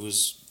daughter, who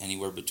was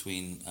anywhere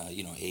between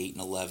 8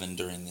 and 11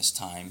 during this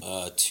time,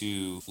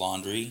 to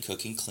laundry,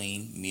 cooking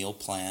clean, meal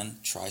plan,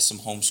 try some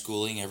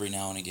homeschooling every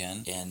now and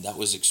again, and that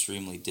was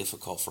extremely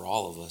difficult for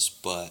all of us,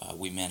 but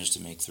we managed to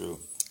make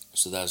through.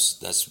 So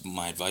that's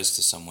my advice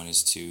to someone,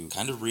 is to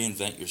kind of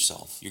reinvent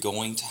yourself. You're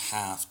going to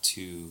have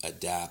to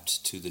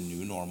adapt to the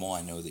new normal.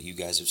 I know that you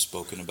guys have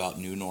spoken about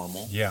new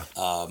normal. Yeah.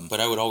 But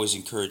I would always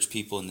encourage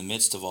people in the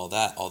midst of all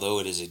that, although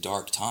it is a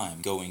dark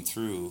time, going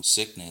through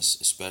sickness,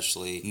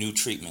 especially new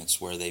treatments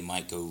where they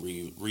might go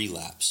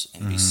relapse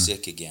and be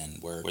sick again,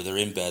 where they're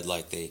in bed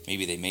like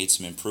maybe they made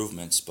some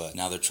improvements, but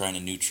now they're trying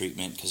a new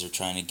treatment because they're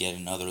trying to get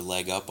another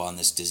leg up on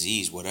this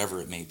disease, whatever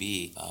it may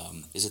be,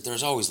 is that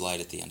there's always light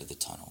at the end of the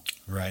tunnel.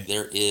 Right.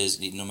 There is,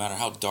 no matter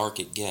how dark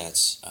it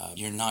gets,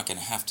 you're not going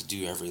to have to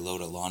do every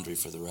load of laundry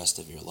for the rest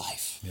of your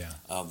life.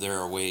 Yeah. There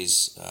are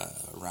ways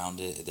around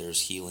it.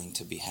 There's healing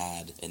to be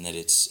had, and that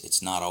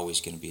it's not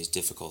always going to be as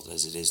difficult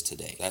as it is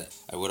today. That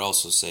I would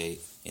also say,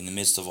 in the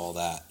midst of all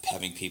that,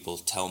 having people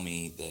tell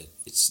me that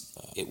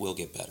it will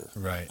get better,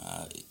 right,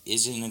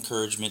 is an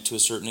encouragement to a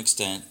certain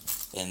extent.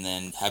 And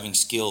then having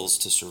skills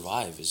to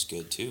survive is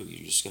good too.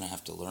 You're just going to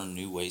have to learn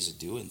new ways of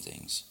doing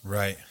things.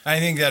 Right.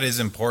 I think that is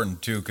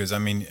important too, because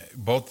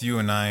both you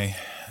and I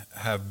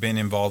have been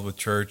involved with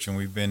church, and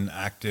we've been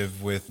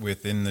active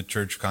within the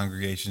church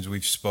congregations.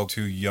 We've spoke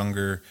to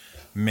younger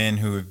men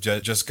who have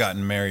just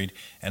gotten married,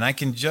 and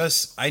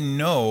I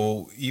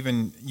know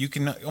even you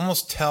can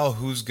almost tell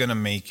who's gonna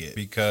make it,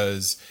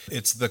 because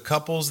it's the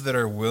couples that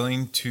are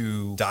willing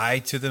to die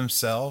to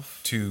themselves,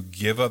 to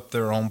give up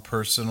their own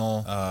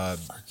personal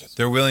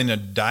they're willing to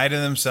die to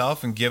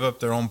themselves and give up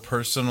their own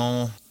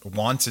personal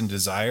wants and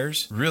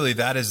desires, really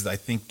that is, I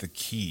think, the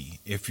key.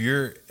 If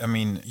you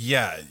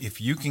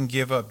can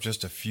give up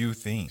just a few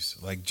things,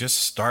 like just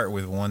start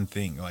with one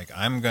thing, like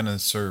I'm going to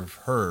serve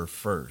her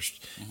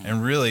first. Mm-hmm.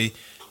 And really,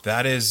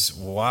 that is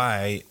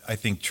why I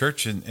think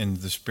church and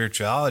the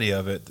spirituality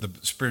of it, the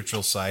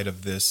spiritual side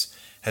of this,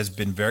 has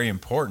been very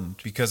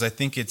important, because I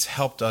think it's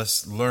helped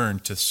us learn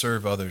to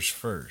serve others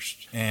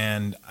first.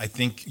 And I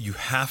think you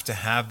have to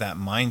have that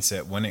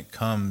mindset when it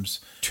comes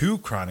to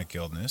chronic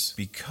illness,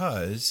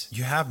 because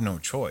you have no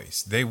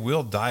choice. They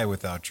will die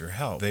without your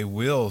help. They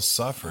will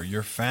suffer.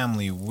 Your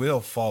family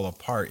will fall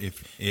apart.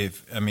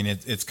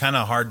 It's kind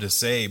of hard to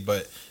say,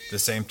 but at the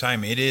same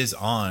time, it is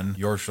on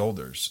your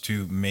shoulders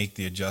to make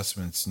the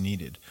adjustments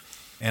needed.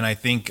 And I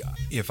think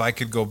if I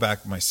could go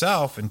back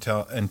myself and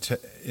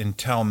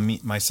tell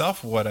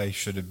myself what I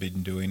should have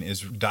been doing,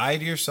 is die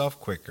to yourself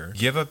quicker,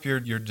 give up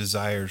your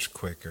desires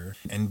quicker,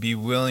 and be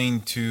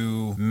willing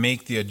to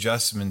make the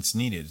adjustments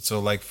needed. So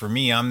like for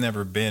me,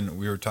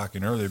 we were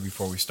talking earlier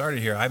before we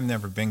started here, I've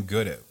never been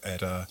good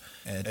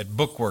at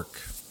book work.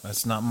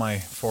 That's not my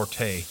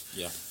forte.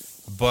 Yeah.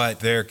 But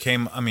there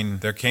came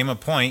a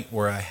point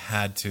where I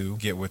had to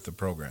get with the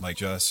program.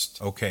 Like,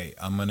 okay,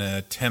 I'm going to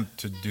attempt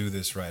to do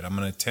this right. I'm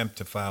going to attempt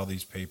to file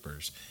these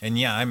papers. And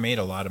yeah, I made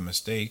a lot of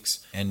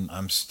mistakes, and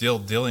I'm still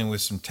dealing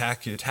with some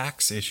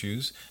tax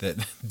issues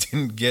that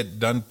didn't get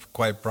done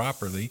quite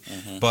properly.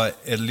 Mm-hmm. But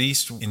at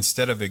least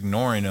instead of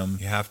ignoring them,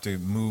 you have to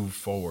move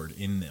forward.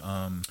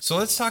 So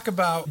let's talk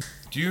about,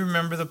 do you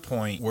remember the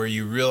point where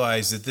you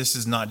realized that this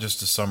is not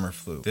just a summer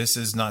flu? This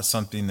is not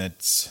something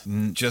that's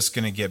just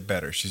going to get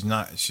better. She's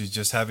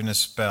just having a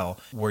spell,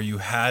 where you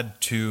had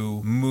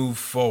to move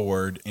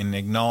forward in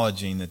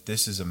acknowledging that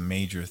this is a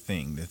major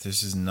thing, that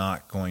this is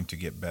not going to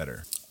get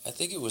better? I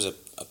think it was a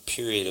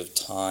period of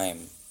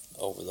time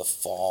over the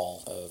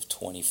fall of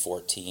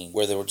 2014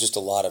 where there were just a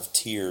lot of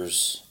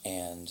tears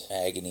and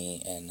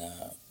agony, and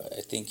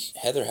I think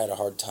Heather had a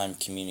hard time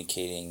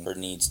communicating her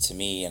needs to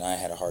me, and I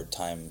had a hard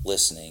time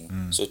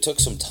listening. So it took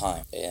some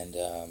time, and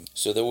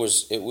so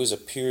it was a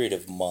period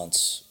of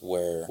months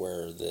where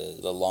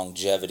the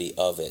longevity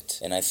of it,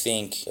 and I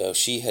think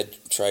she had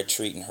tried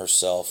treating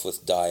herself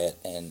with diet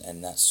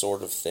and that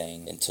sort of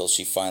thing until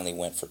she finally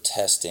went for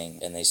testing,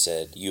 and they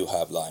said, you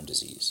have Lyme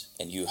disease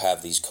and you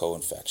have these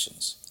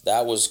co-infections.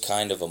 That was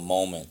kind of a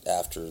moment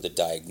after the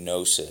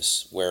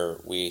diagnosis where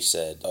we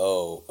said,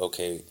 oh,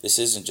 okay, this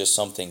isn't just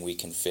something we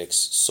can fix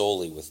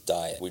solely with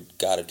diet. We've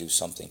got to do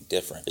something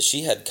different. But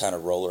she had kind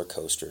of roller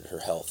coastered her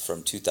health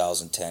from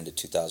 2010 to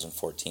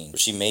 2014.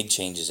 She made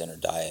changes in her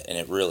diet, and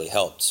it really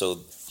helped.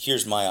 So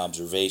here's my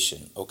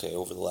observation. Okay,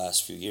 over the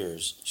last few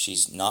years,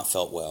 she's not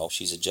felt well.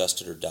 She's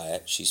adjusted her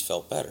diet. She's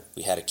felt better.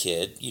 We had a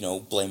kid,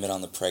 blame it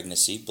on the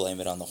pregnancy, blame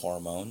it on the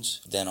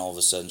hormones. Then all of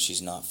a sudden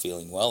she's not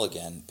feeling well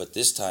again. But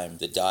this time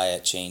the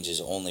diet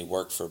changes only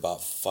worked for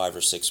about 5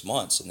 or 6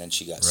 months, and then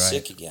she got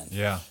sick again.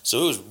 Yeah.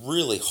 So it was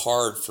really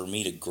hard for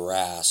me to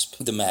grasp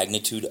the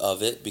magnitude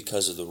of it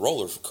because of the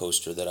roller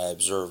coaster that I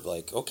observed.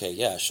 Like, okay,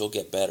 yeah, she'll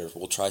get better.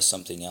 We'll try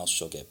something else.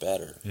 She'll get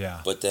better.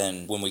 Yeah. But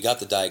then when we got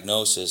the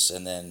diagnosis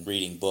and then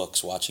reading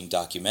books, watching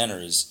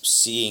documentaries,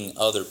 seeing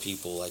other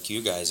people like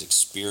you guys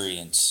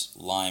experience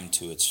Lyme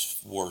to its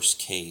worst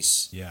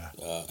case,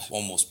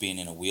 almost being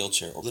in a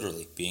wheelchair, or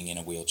literally being in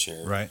a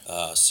wheelchair, right?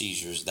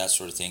 Seizures, that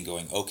sort of thing,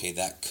 going, okay,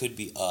 that could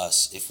be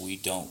us if we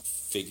don't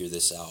figure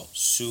this out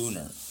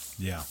sooner.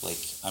 Yeah. Like,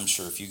 I'm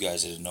sure if you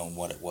guys had known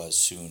what it was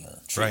sooner,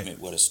 treatment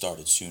would have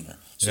started sooner.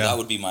 So that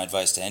would be my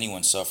advice to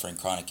anyone suffering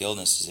chronic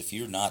illness, is if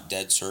you're not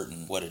dead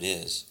certain what it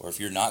is, or if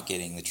you're not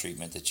getting the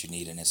treatment that you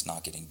need and it's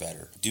not getting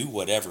better, do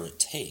whatever it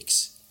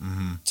takes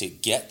to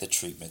get the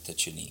treatment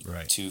that you need,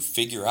 to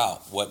figure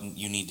out what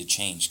you need to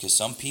change. Because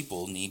some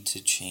people need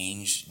to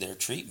change their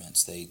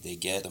treatments. They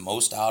get the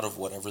most out of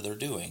whatever they're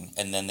doing,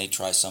 and then they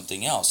try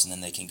something else, and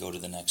then they can go to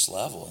the next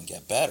level and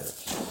get better.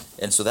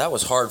 And so that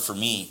was hard for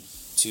me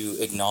to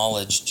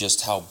acknowledge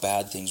just how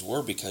bad things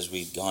were, because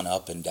we've gone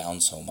up and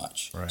down so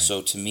much. Right.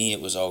 So to me,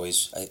 it was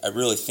always, I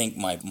really think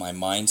my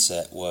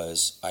mindset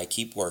was, I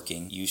keep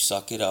working, you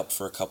suck it up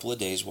for a couple of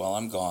days while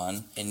I'm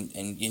gone, and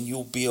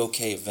you'll be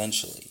okay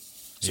eventually.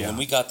 So when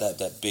we got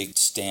that big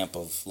stamp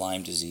of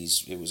Lyme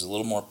disease, it was a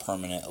little more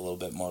permanent, a little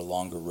bit more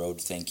longer road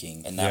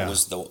thinking, and that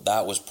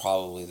was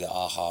probably the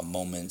aha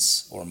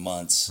moments or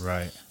months.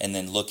 Right. And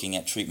then looking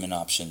at treatment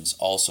options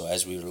also,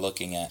 as we were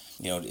looking at,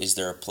 is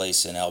there a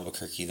place in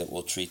Albuquerque that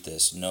will treat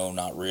this? No,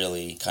 not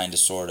really. Kind of,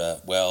 sort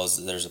of. Well,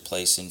 there's a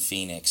place in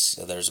Phoenix.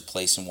 There's a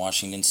place in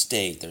Washington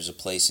State. There's a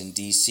place in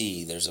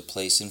D.C. There's a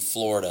place in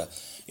Florida.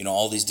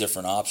 All these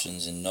different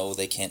options, and no,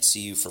 they can't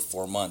see you for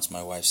 4 months.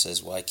 My wife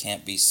says, well, I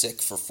can't be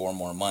sick for 4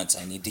 more months.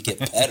 I need to get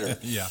better.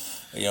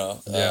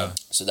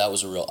 So that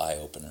was a real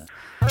eye-opener.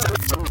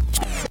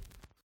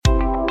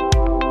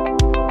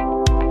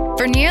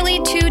 For nearly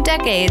 2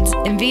 decades,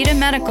 Envita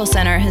Medical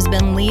Center has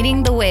been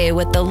leading the way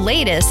with the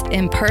latest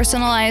in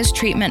personalized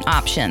treatment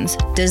options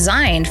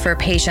designed for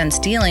patients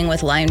dealing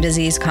with Lyme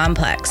disease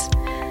complex.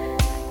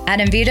 At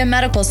Envita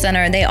Medical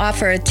Center, they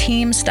offer a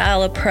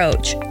team-style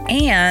approach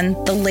and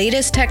the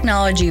latest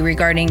technology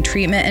regarding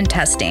treatment and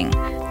testing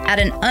at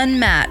an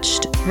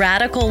unmatched,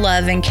 radical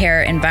love and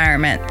care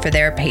environment for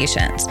their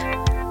patients.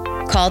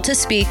 Call to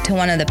speak to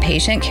one of the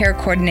patient care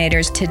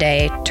coordinators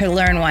today to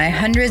learn why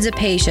hundreds of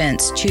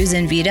patients choose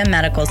Envita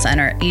Medical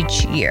Center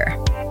each year.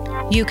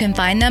 You can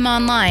find them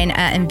online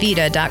at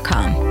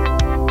envita.com.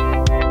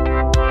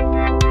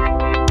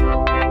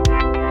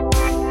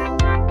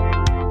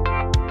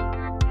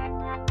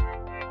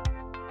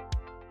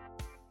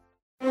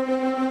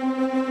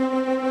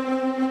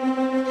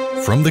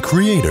 From the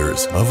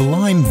creators of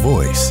Lime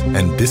Voice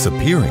and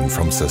disappearing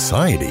from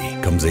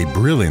society comes a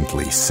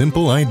brilliantly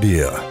simple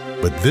idea,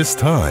 but this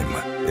time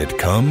it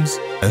comes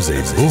as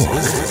a book.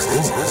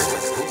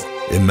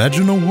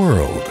 Imagine a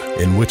world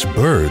in which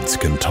birds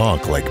can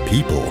talk like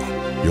people.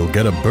 You'll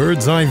get a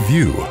bird's eye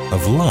view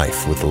of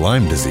life with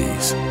Lyme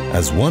disease,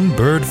 as one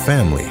bird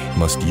family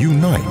must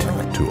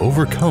unite to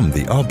overcome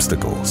the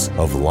obstacles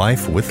of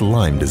life with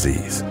Lyme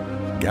disease.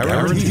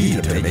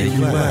 Guaranteed to make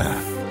you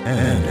laugh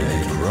and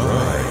make you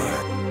cry.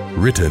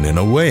 Written in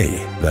a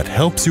way that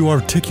helps you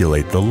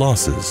articulate the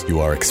losses you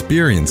are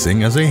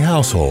experiencing as a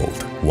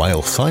household,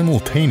 while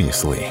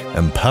simultaneously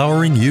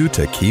empowering you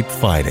to keep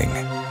fighting.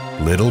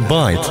 Little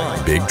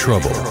Bite, Big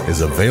Trouble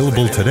is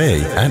available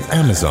today at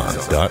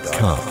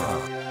Amazon.com.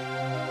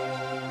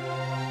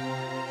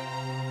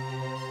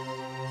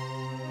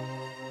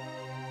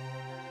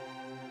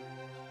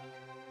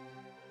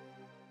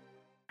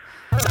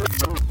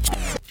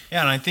 Yeah,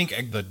 and I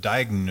think the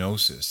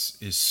diagnosis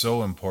is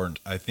so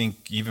important. I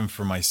think even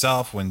for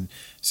myself, when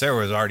Sarah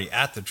was already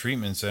at the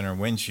treatment center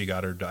when she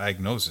got her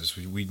diagnosis,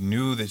 we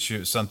knew that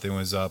something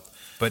was up.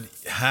 But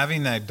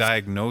having that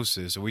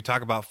diagnosis, we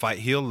talk about fight,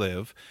 heal,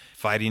 live,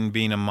 fighting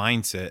being a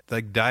mindset.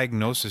 The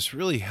diagnosis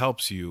really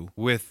helps you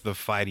with the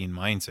fighting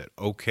mindset.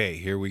 Okay,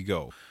 here we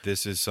go.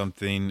 This is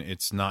something,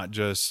 it's not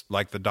just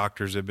like the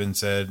doctors have been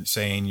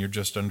saying you're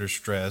just under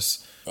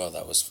stress. Oh,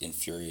 that was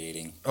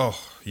infuriating. Oh,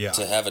 yeah.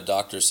 To have a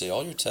doctor say,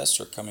 all your tests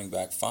are coming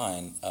back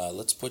fine.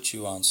 Let's put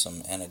you on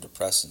some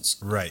antidepressants.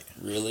 Right.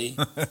 Really?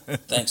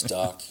 Thanks,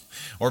 doc.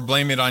 Or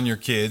blame it on your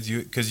kids,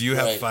 because you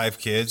have 5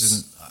 kids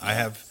and I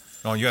have...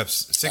 No, you have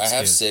 6 kids. I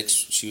have 6.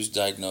 She was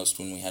diagnosed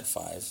when we had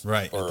 5.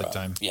 Right, at the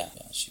time.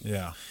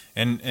 Yeah.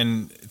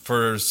 And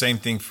for same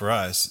thing for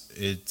us,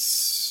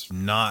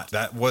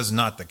 that was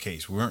not the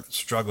case. We weren't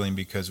struggling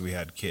because we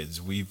had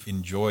kids. We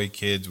enjoy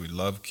kids. We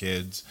love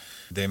kids.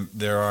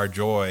 They're our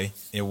joy.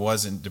 It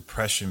wasn't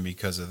depression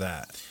because of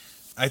that.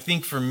 I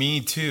think for me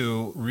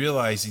too,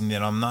 realizing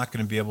that I'm not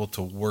going to be able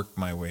to work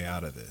my way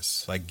out of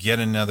this, like get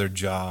another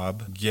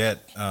job,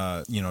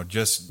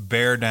 just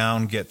bear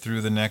down, get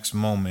through the next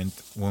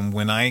moment.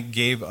 When I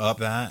gave up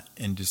that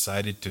and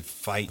decided to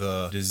fight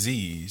the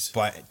disease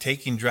by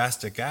taking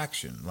drastic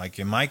action, like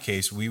in my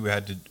case, we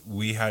had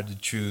to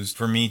choose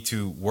for me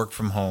to work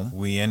from home.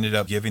 We ended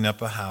up giving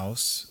up a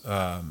house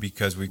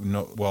because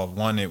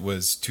one, it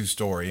was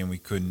 2-story and we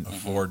couldn't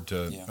afford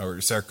to, or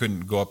Sarah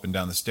couldn't go up and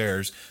down the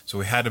stairs, so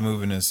we had to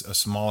move in a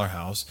smaller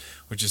house,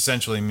 which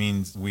essentially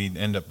means we'd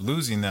end up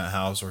losing that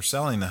house or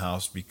selling the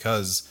house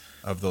because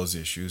of those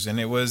issues. And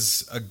it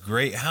was a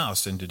great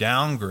house, and to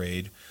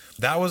downgrade,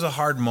 that was a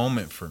hard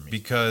moment for me,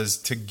 because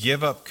to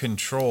give up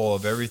control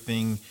of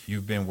everything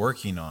you've been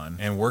working on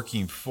and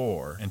working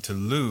for, and to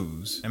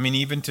lose,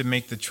 even to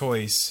make the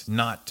choice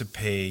not to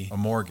pay a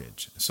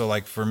mortgage. So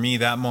like for me,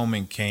 that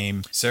moment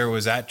came. Sarah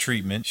was at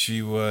treatment.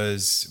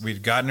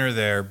 We'd gotten her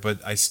there, but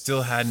I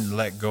still hadn't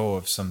let go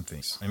of some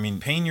things.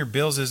 Paying your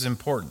bills is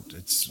important.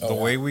 It's the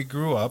way we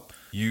grew up.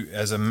 You,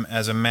 as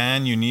a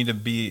man, you need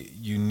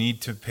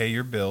to pay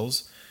your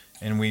bills.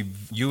 And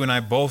you and I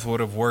both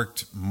would have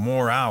worked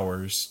more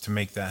hours to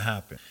make that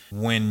happen.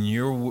 When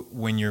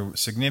your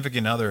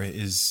significant other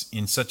is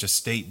in such a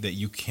state that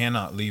you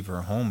cannot leave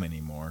her home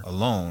anymore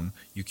alone,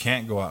 you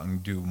can't go out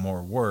and do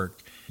more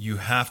work, you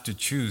have to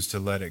choose to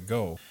let it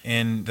go.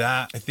 And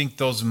I think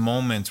those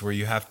moments where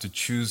you have to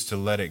choose to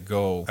let it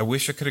go, I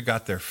wish I could have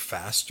got there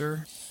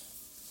faster.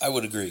 I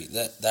would agree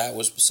that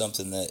was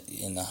something that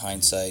in the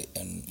hindsight,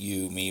 and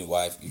you, me,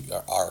 wife,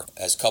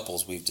 as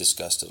couples, we've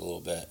discussed it a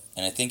little bit.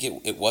 And I think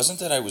it wasn't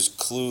that I was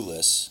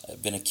clueless.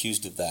 I've been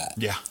accused of that.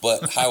 Yeah.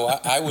 But how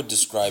I would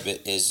describe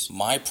it is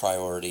my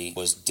priority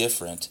was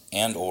different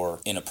and or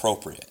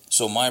inappropriate.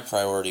 So my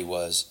priority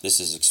was, this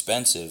is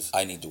expensive,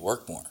 I need to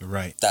work more.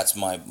 Right. That's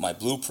my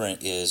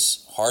blueprint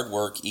is hard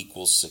work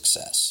equals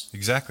success.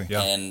 Exactly.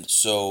 Yeah. And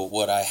so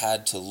what I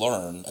had to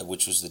learn,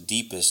 which was the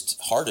deepest,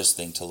 hardest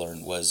thing to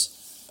learn, was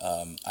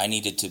I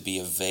needed to be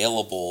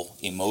available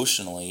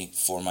emotionally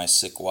for my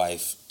sick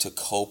wife to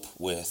cope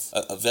with,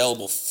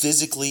 available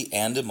physically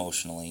and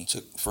emotionally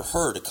for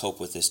her to cope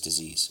with this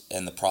disease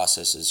and the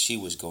processes she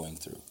was going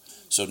through.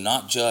 So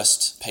not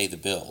just pay the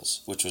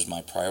bills, which was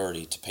my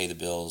priority, to pay the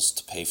bills,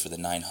 to pay for the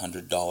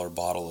 $900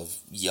 bottle of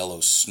yellow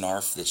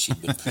snarf that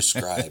she'd been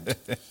prescribed.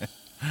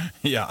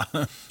 Yeah.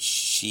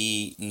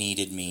 She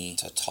needed me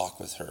to talk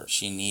with her.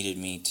 She needed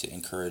me to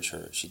encourage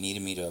her. She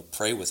needed me to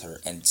pray with her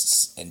and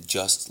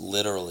just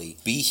literally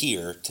be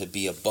here to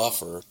be a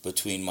buffer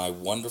between my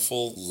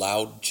wonderful,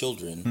 loud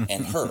children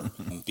and her.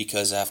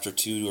 Because after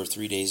 2 or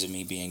 3 days of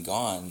me being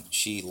gone,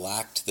 she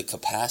lacked the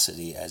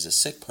capacity as a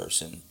sick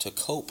person to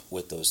cope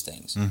with those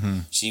things.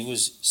 She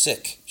was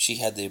sick. She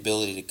had the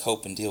ability to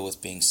cope and deal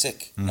with being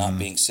sick, not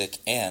being sick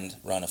and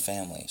run a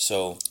family.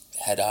 So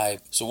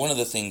one of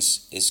the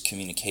things is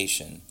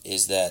communication,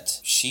 is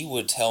that she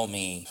would tell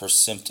me her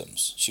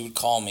symptoms. She would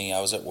call me, I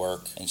was at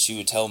work, and she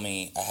would tell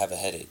me I have a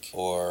headache,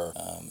 or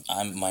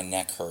my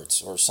neck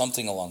hurts, or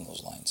something along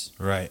those lines.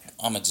 Right.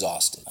 I'm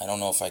exhausted. I don't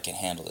know if I can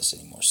handle this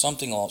anymore.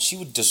 She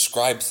would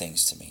describe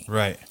things to me.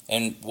 Right.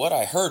 And what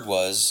I heard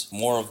was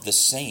more of the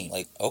same.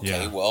 Like,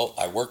 okay, well,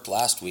 I worked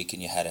last week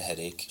and you had a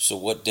headache. So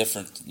what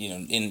difference,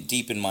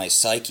 deep in my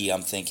psyche,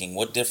 I'm thinking,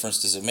 what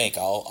difference does it make?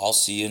 I'll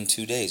see you in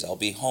 2 days. I'll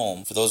be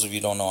home. For those of you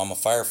who don't know, I'm a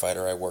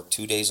firefighter. I work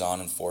 2 days on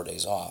and 4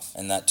 days off.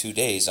 And that 2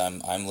 days,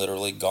 I'm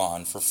literally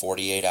gone for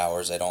 48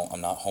 hours.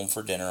 I'm not home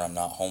for dinner. I'm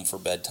not home for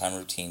bedtime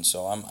routine.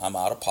 So I'm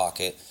out of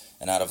pocket.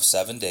 And out of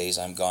 7 days,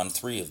 I'm gone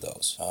 3 of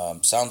those.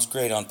 Sounds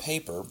great on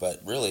paper,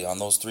 but really on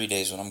those 3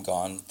 days when I'm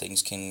gone,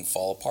 things can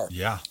fall apart.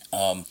 Yeah.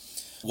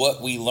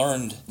 What we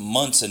learned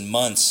months and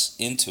months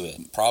into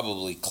it,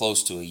 probably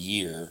close to a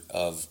year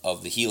of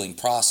the healing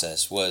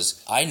process,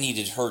 was I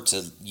needed her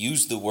to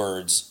use the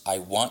words, I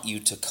want you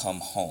to come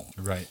home.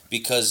 Right.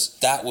 Because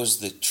that was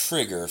the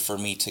trigger for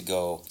me to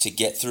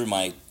get through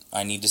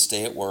I need to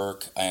stay at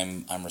work.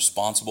 I'm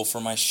responsible for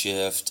my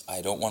shift.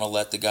 I don't want to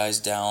let the guys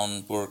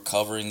down who are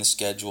covering the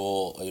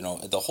schedule.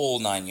 The whole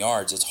 9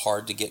 yards. It's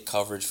hard to get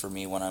coverage for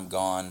me when I'm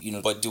gone.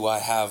 But do I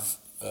have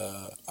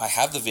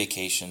the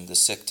vacation, the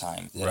sick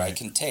time that I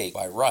can take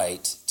by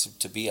right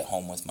to be at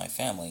home with my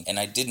family. And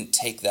I didn't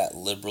take that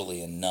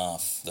liberally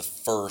enough the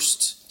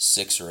first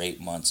 6 or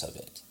 8 months of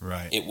it.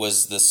 Right. It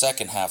was the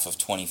second half of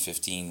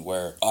 2015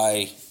 where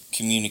I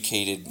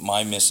communicated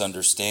my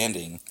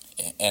misunderstanding.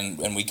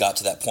 And we got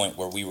to that point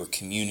where we were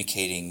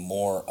communicating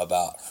more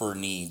about her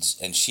needs,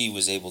 and she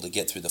was able to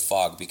get through the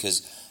fog,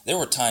 because there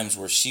were times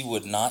where she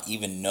would not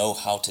even know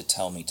how to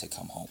tell me to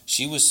come home.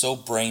 She was so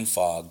brain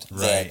fogged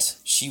that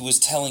she was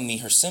telling me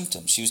her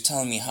symptoms. She was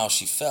telling me how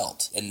she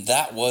felt, and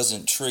that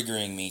wasn't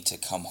triggering me to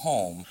come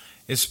home.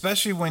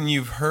 Especially when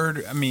you've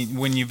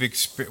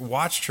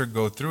watched her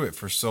go through it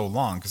for so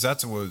long, because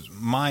that's what was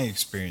my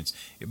experience.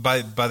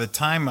 By the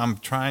time I'm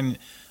trying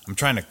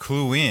to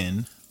clue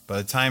in. By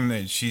the time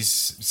that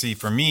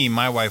for me,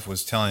 my wife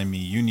was telling me,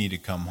 you need to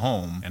come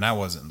home, and I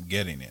wasn't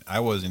getting it. I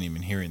wasn't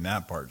even hearing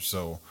that part.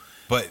 So,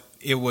 but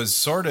it was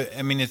sort of,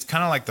 it's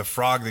kind of like the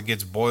frog that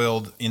gets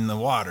boiled in the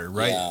water,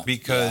 right? Yeah,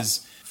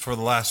 because for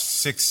the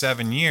last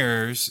 6-7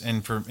 years,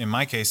 and in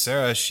my case,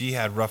 Sarah, she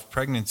had rough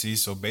pregnancy.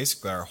 So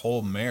basically our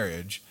whole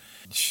marriage,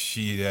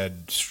 she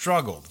had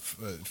struggled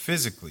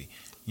physically.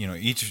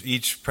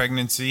 Each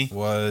pregnancy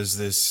was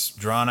this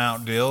drawn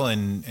out deal,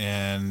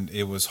 and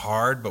it was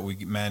hard, but we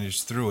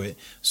managed through it.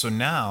 So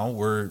now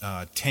we're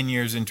 10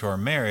 years into our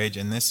marriage,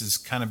 and this has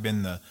kind of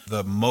been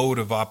the mode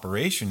of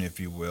operation, if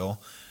you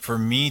will, for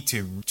me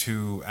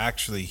to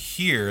actually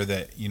hear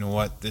that,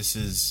 this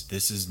is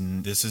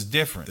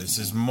different. This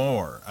is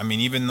more.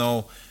 Even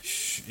though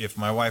if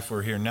my wife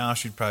were here now,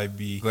 she'd probably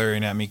be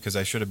glaring at me because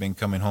I should have been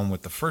coming home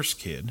with the first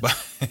kid,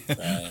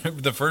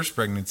 the first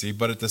pregnancy.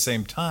 But at the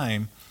same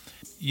time,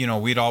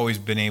 we'd always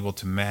been able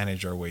to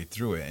manage our way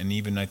through it. And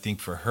even I think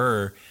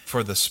for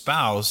the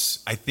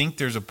spouse, I think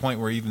there's a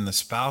point where even the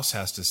spouse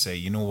has to say,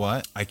 you know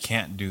what, I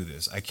can't do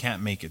this. I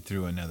can't make it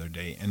through another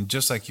day. And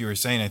just like you were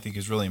saying, I think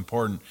is really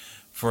important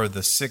for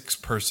the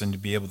sick person to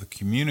be able to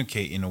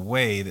communicate in a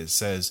way that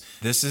says,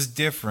 this is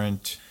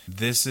different.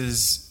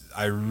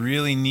 I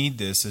really need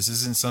this. This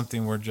isn't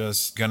something we're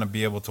just going to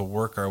be able to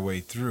work our way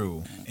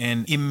through.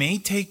 And it may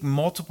take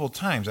multiple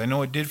times. I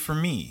know it did for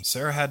me.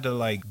 Sarah had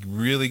to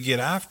really get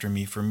after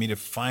me for me to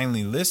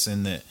finally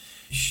listen that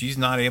she's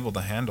not able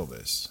to handle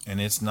this, and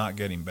it's not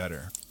getting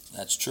better.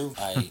 That's true.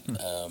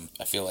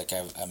 I feel like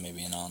I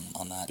maybe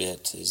on that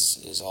bit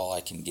is all I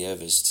can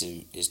give is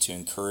to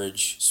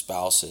encourage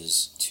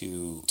spouses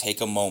to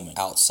take a moment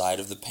outside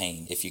of the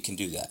pain, if you can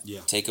do that.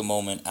 Yeah. Take a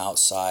moment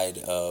outside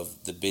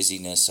of the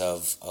busyness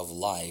of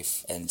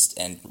life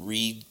and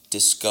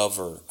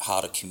rediscover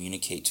how to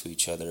communicate to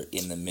each other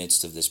in the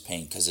midst of this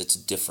pain, because it's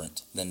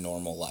different than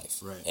normal life.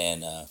 Right.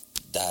 And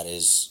that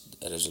is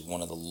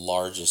one of the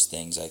largest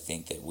things I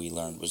think that we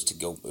learned was to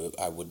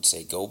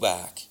go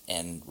back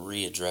and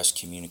readdress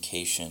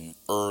communication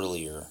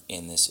earlier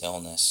in this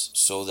illness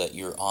so that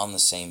you're on the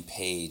same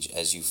page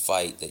as you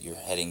fight, that you're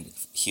heading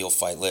heal,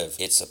 fight, live.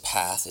 It's a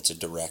path, it's a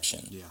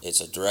direction. Yeah.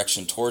 It's a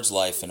direction towards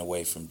life and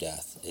away from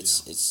death.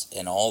 It's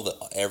and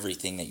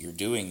everything that you're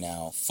doing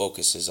now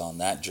focuses on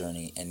that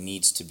journey and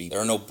needs to be. There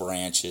are no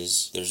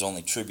branches, there's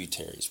only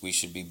tributaries. We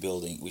should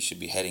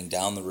be heading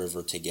down the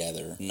river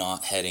together,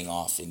 not heading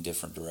off in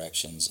different directions.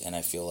 directions. And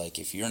I feel like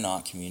if you're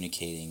not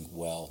communicating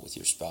well with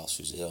your spouse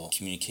who's ill,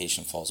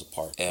 communication falls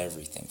apart.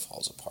 Everything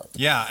falls apart.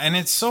 Yeah, and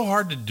it's so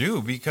hard to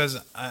do because,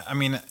 I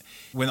mean,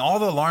 when all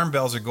the alarm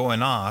bells are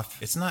going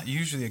off, it's not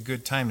usually a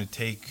good time to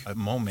take a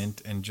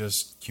moment and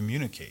just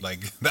communicate.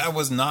 Like, that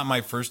was not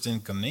my first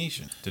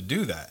inclination to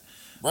do that.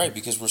 Right,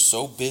 because we're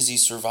so busy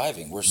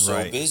surviving. We're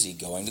so busy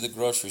going to the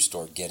grocery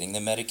store, getting the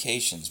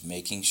medications,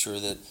 making sure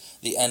that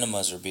the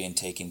enemas are being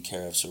taken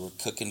care of. So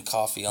we're cooking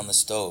coffee on the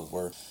stove.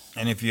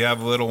 And if you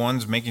have little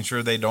ones, making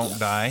sure they don't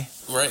die.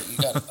 Right, you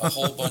got a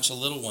whole bunch of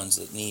little ones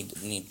that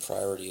need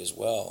priority as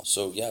well.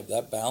 So yeah,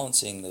 that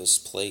balancing those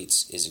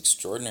plates is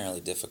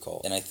extraordinarily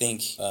difficult. And I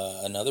think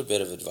another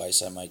bit of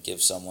advice I might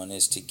give someone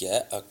is to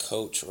get a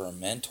coach or a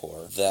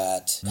mentor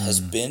that has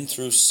been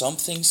through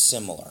something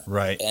similar.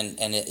 Right. And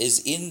it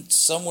is in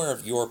somewhere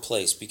of your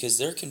place, because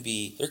there can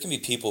be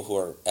people who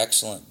are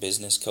excellent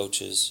business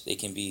coaches. They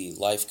can be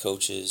life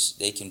coaches.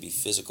 They can be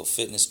physical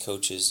fitness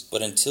coaches.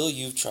 But until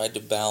you've tried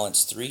to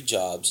balance 3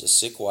 jobs, a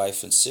sick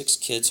wife, and 6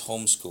 kids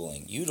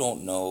homeschooling, you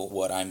don't know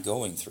what I'm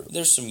going through.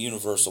 There's some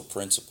universal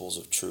principles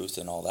of truth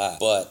and all that,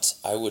 but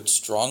I would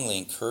strongly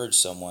encourage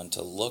someone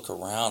to look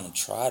around and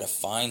try to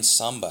find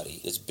somebody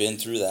that's been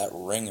through that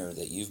ringer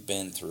that you've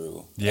been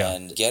through,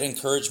 and get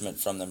encouragement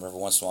from them every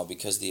once in a while,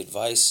 because the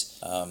advice,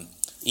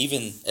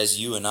 even as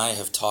you and I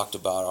have talked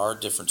about our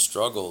different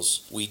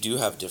struggles, we do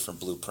have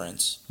different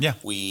blueprints. Yeah.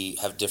 We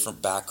have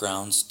different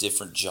backgrounds,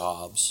 different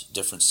jobs,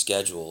 different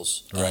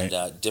schedules, right,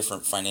 and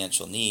different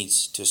financial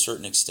needs to a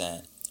certain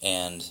extent.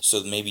 And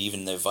so maybe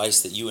even the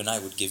advice that you and I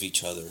would give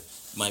each other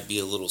might be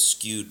a little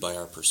skewed by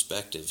our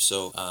perspective.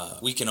 So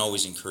we can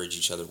always encourage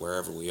each other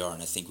wherever we are,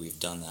 and I think we've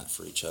done that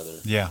for each other.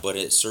 Yeah. But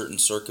at certain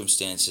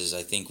circumstances,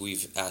 I think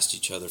we've asked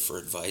each other for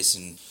advice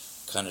and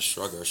kind of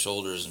shrug our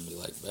shoulders and be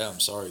like, yeah,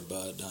 I'm sorry,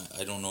 bud,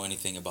 I don't know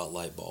anything about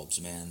light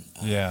bulbs, man.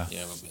 Yeah. You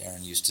know,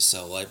 Aaron used to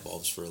sell light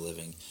bulbs for a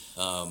living.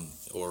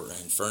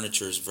 And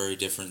furniture is very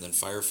different than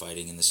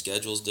firefighting, and the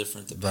schedule is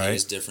different, the pay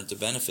is different, the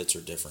benefits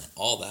are different.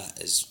 All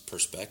that is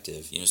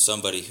perspective. You know,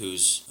 somebody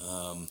who's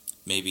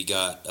maybe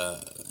got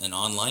an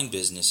online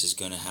business is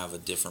going to have a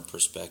different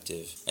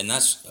perspective. And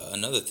that's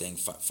another thing.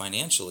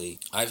 Financially,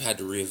 I've had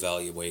to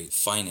reevaluate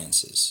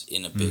finances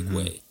in a big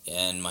way.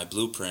 And my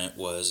blueprint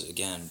was,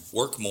 again,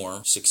 work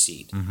more,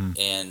 succeed.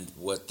 And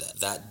what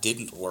that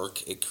didn't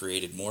work. It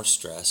created more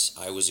stress.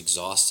 I was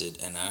exhausted,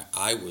 and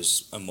I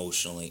was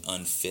emotionally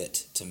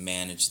unfit to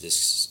manage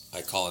this.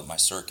 I call it my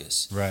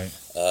circus. Right.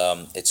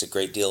 It's a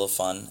great deal of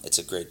fun. It's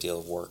a great deal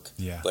of work.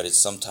 Yeah. But it's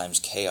sometimes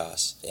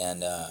chaos.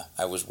 And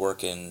I was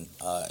working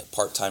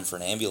part-time for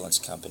an ambulance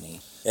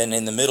company. And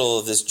in the middle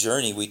of this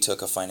journey, we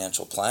took a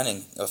financial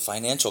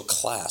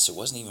class. It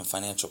wasn't even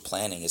financial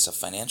planning. It's a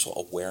financial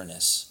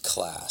awareness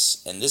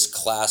class. And this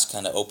class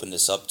kind of opened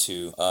us up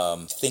to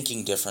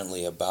thinking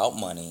differently about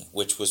money,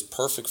 which was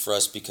perfect for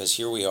us because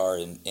here we are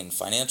in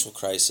financial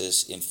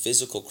crisis, in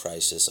physical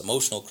crisis,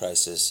 emotional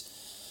crisis,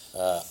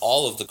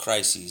 all of the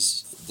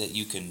crises that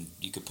you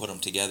could put them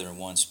together in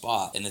one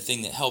spot. And the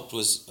thing that helped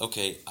was,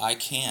 okay, I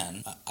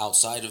can,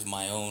 outside of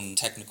my own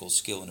technical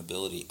skill and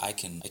ability, I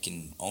can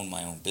own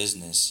my own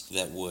business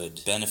that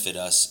would benefit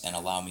us and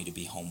allow me to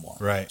be home more.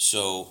 Right.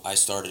 So I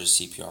started a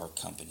CPR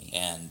company,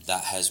 and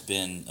that has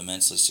been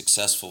immensely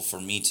successful for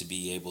me to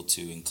be able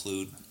to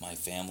include my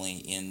family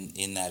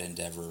in that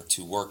endeavor,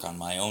 to work on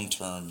my own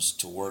terms,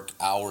 to work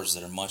hours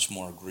that are much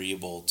more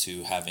agreeable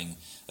to having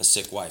a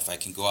sick wife. I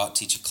can go out,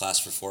 teach a class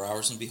for 4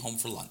 hours and be home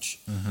for lunch.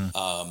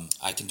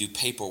 I can do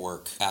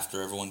paperwork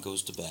after everyone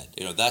goes to bed.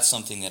 You know, that's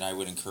something that I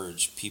would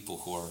encourage people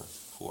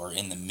who are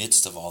in the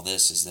midst of all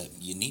this, is that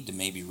you need to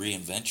maybe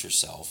reinvent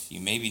yourself. You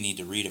maybe need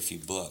to read a few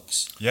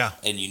books. Yeah.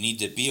 And you need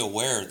to be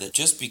aware that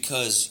just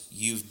because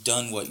you've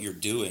done what you're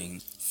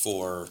doing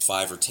for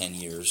 5 or 10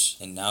 years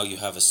and now you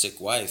have a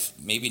sick wife,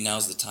 maybe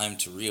now's the time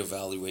to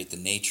reevaluate the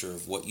nature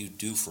of what you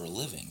do for a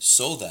living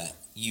so that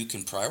you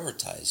can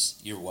prioritize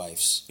your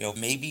wife's. You know,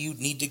 maybe you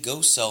need to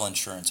go sell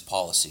insurance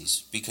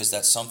policies because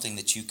that's something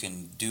that you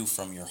can do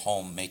from your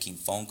home, making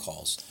phone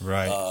calls.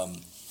 Right.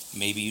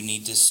 Maybe you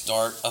need to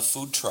start a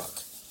food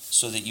truck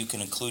so that you can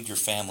include your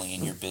family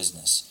in your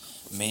business.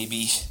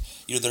 Maybe,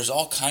 you know, there's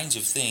all kinds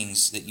of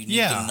things that you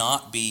need to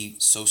not be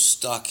so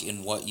stuck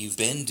in what you've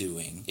been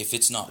doing if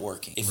it's not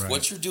working. If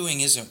what you're doing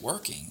isn't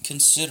working,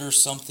 consider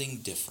something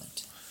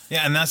different.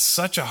 Yeah, and that's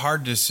such a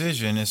hard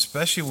decision,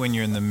 especially when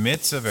you're in the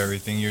midst of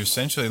everything. You're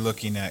essentially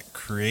looking at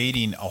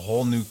creating a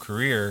whole new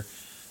career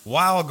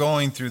while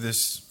going through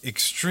this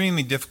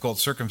extremely difficult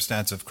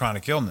circumstance of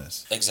chronic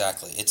illness.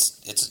 Exactly.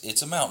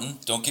 It's a mountain.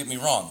 Don't get me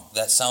wrong.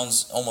 That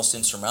sounds almost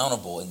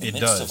insurmountable in the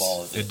midst of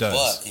all of it. It does.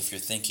 But if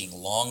you're thinking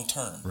long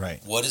term, right,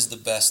 what is the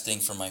best thing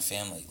for my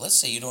family? Let's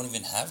say you don't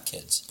even have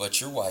kids, but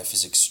your wife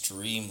is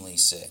extremely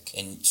sick,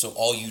 and so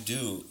all you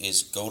do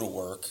is go to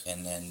work,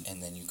 and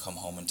then you come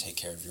home and take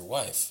care of your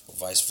wife. Or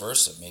vice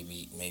versa.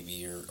 Maybe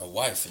you're a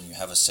wife and you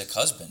have a sick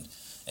husband.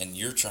 and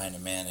you're trying to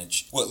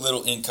manage what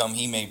little income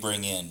he may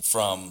bring in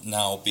from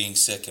now being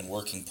sick and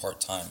working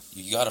part-time.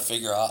 You got to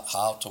figure out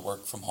how to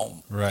work from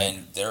home. Right.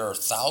 And there are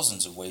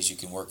thousands of ways you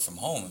can work from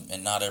home,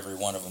 and not every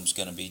one of them is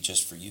going to be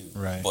just for you.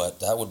 Right. But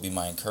that would be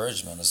my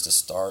encouragement, is to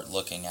start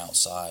looking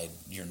outside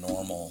your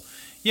normal.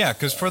 Yeah,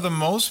 because for the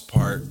most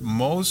part,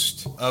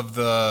 most of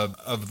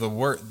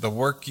the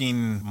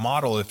working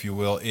model, if you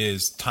will,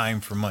 is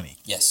time for money.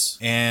 Yes.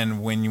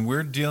 And when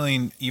we're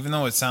dealing, even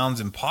though it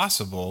sounds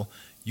impossible,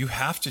 you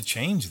have to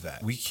change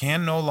that. We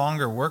can no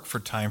longer work for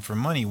time for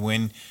money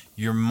when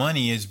your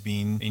money is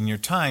being, and your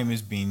time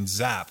is being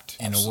zapped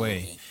in a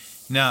way.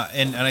 Now,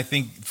 and I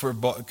think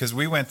because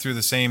we went through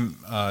the same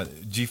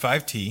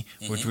G5T,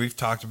 which we've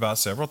talked about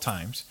several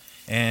times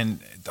and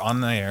on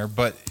the air,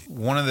 but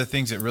one of the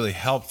things that really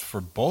helped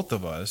for both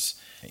of us,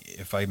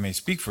 if I may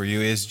speak for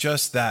you, is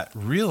just that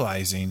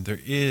realizing there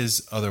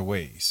is other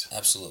ways.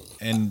 Absolutely.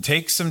 And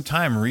take some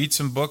time, read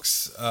some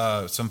books,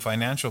 some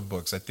financial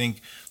books. I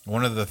think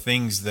one of the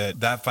things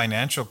that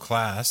financial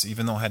class,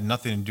 even though it had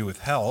nothing to do with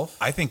health,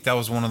 I think that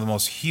was one of the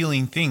most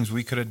healing things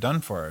we could have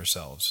done for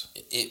ourselves.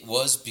 It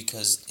was,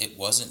 because it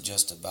wasn't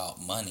just about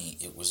money.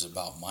 It was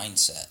about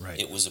mindset. Right.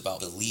 It was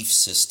about belief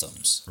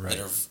systems that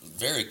are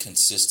very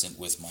consistent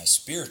with my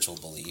spiritual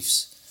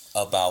beliefs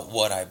about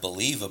what I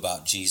believe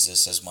about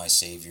Jesus as my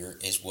Savior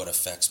is what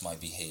affects my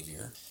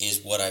behavior,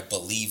 is what I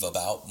believe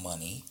about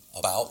money,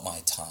 about my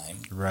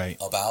time, Right.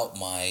 about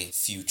my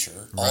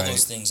future. All Right.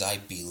 those things I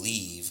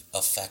believe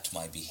affect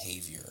my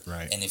behavior.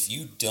 Right. And if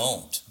you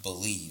don't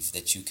believe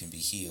that you can be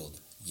healed,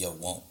 you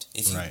won't.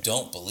 If you Right.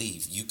 don't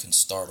believe you can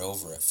start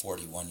over at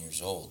 41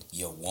 years old,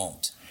 you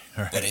won't.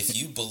 Right. But if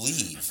you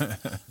believe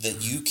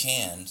that you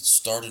can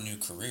start a new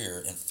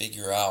career and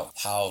figure out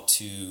how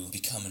to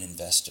become an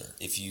investor,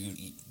 if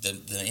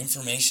the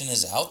information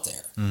is out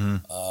there.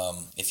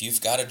 If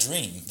you've got a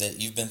dream that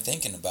you've been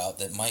thinking about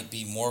that might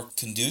be more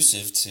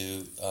conducive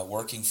to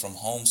working from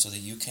home so that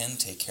you can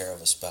take care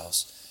of a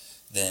spouse,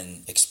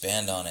 then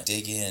expand on it,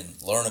 dig in,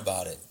 learn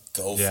about it.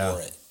 Go for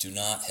it. Do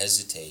not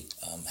hesitate.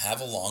 Have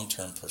a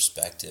long-term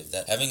perspective.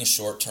 That having a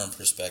short-term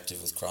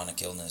perspective with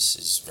chronic illness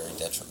is very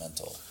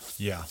detrimental.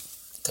 Yeah.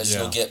 Because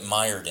you'll get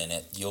mired in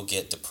it. You'll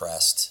get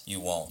depressed.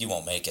 You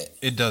won't make it.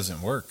 It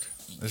doesn't work.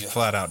 It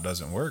flat out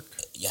doesn't work.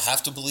 You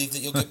have to believe that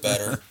you'll get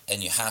better,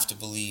 and you have to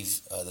believe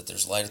that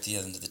there's light at the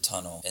end of the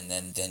tunnel, and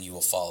then you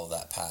will follow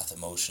that path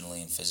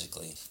emotionally and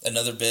physically.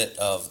 Another bit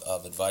of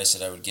advice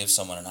that I would give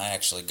someone, and I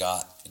actually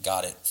got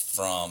it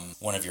from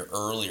one of your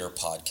earlier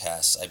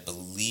podcasts. I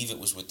believe it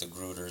was with the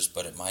Gruters,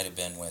 but it might have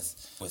been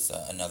with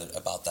another,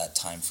 about that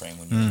time frame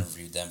when you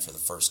interviewed them for the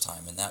first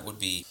time. And that would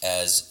be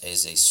as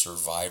a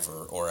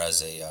survivor or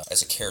as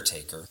a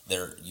caretaker,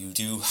 you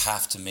do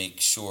have to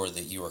make sure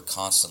that you are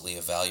constantly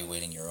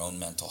evaluating your own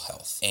mental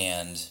health,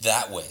 and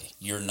that way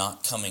you're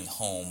not coming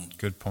home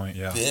Good point.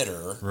 Yeah.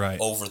 bitter Right.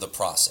 over the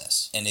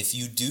process. And if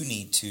you do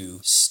need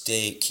to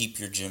keep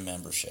your gym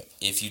membership,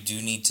 if you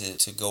do need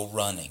to go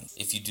running,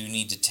 if you do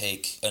need to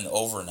take an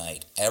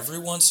overnight every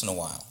once in a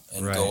while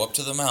and go up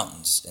to the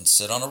mountains and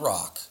sit on a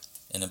rock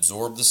and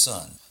absorb the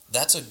sun,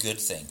 that's a good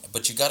thing.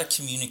 But you got to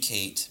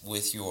communicate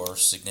with your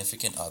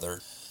significant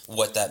other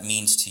what that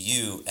means to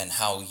you and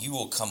how you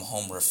will come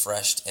home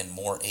refreshed and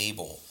more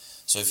able.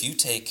 So if you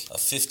take a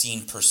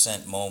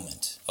 15%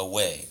 moment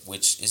away,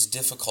 which is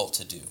difficult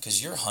to do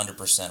because you're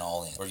 100%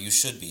 all in, or you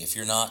should be. If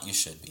you're not, you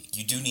should be.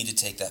 You do need to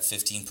take that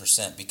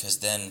 15% because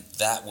then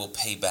that will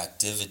pay back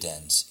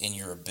dividends in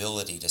your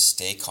ability to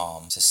stay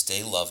calm, to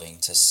stay loving,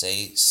 to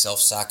stay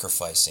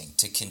self-sacrificing,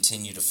 to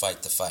continue to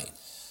fight the fight.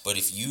 But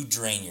if you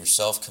drain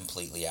yourself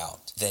completely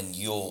out, then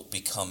you'll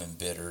become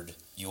embittered.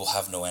 You will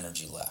have no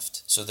energy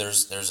left. So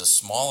there's a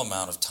small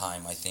amount of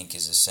time I think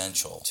is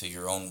essential to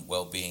your own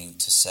well-being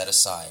to set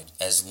aside,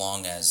 as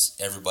long as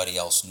everybody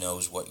else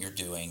knows what you're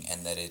doing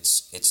and that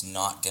it's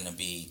not going to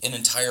be an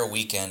entire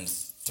weekend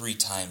 3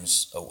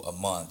 times a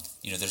month.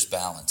 There's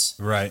balance.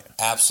 Right.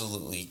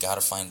 Absolutely, got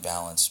to find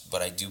balance.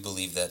 But I do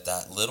believe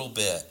that little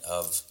bit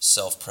of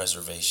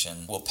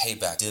self-preservation will pay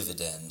back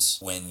dividends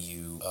when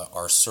you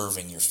are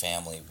serving your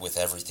family with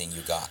everything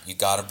you got. You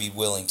got to be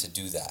willing to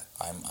do that.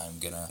 I'm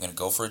gonna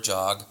go for a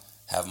jog,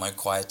 have my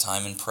quiet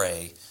time and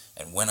pray.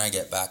 And when I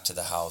get back to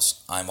the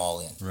house, I'm all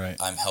in. Right.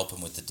 I'm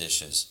helping with the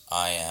dishes.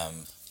 I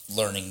am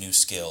learning new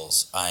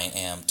skills. I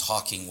am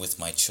talking with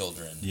my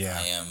children. Yeah.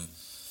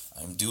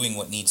 I'm doing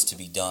what needs to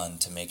be done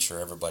to make sure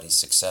everybody's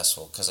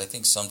successful, because I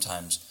think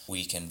sometimes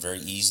we can very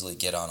easily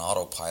get on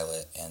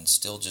autopilot and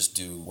still just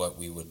do what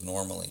we would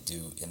normally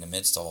do in the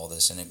midst of all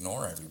this and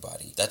ignore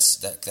everybody.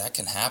 That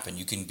can happen.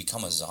 You can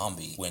become a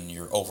zombie when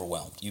you're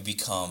overwhelmed. You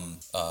become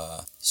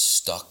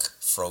stuck,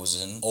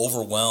 frozen.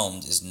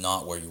 Overwhelmed is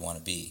not where you want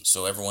to be.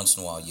 So every once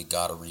in a while, you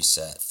got to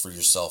reset for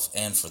yourself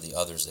and for the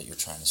others that you're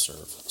trying to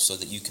serve so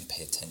that you can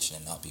pay attention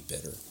and not be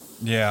bitter.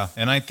 Yeah.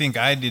 And I think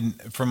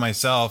for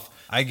myself,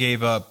 I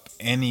gave up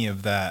any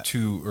of that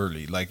too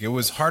early. Like, it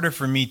was harder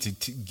for me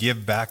to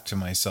give back to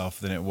myself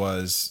than it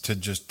was to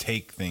just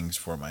take things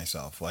for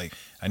myself. Like,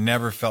 I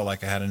never felt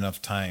like I had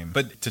enough time,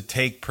 but to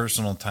take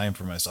personal time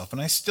for myself.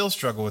 And I still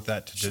struggle with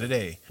that to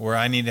today, where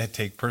I need to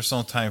take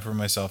personal time for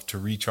myself to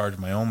recharge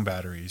my own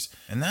batteries.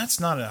 And that's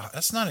not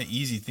an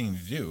easy thing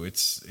to do.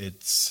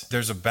 It's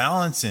there's a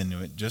balance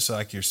into it, just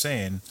like you're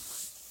saying.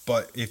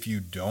 But if you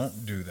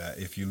don't do that,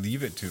 if you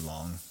leave it too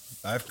long,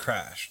 I've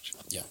crashed.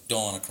 Yeah,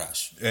 don't want to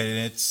crash. And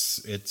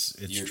it's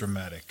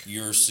dramatic.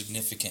 Your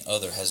significant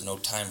other has no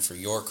time for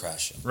your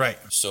crashing. Right.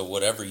 So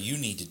whatever you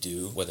need to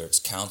do, whether it's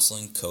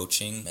counseling,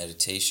 coaching,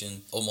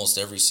 meditation, almost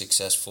every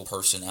successful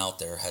person out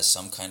there has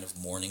some kind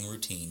of morning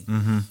routine.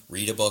 Mm-hmm.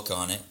 Read a book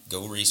on it,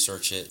 go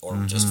research it, or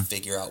just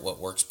figure out what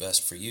works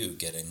best for you.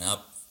 Getting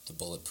up, the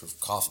bulletproof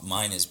coffee.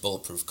 Mine is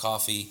bulletproof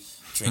coffee.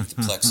 Drink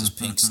the Plexus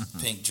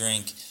pink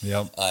drink.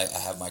 Yep. I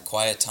have my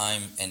quiet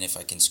time, and if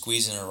I can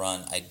squeeze in a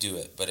run, I do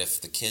it. But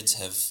if the kids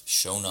have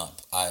shown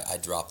up, I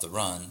drop the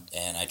run,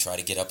 and I try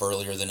to get up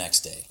earlier the next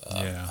day.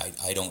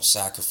 I don't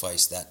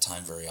sacrifice that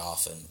time very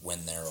often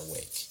when they're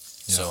awake.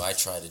 Yeah. So I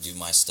try to do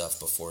my stuff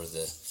before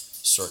the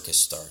circus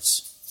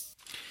starts.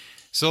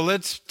 So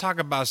let's talk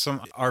about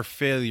our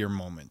failure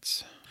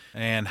moments.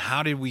 And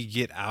how did we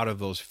get out of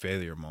those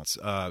failure moments?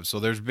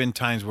 So there's been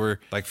times where,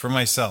 like for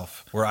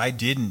myself, where I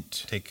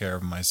didn't take care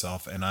of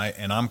myself and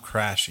I'm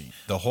crashing.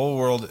 The whole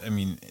world, I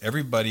mean,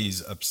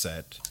 everybody's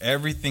upset.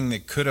 Everything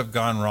that could have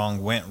gone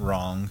wrong went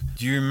wrong.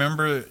 Do you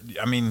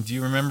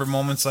remember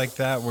moments like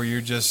that where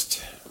you're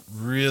just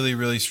really,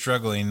 really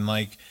struggling?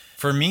 Like,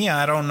 for me,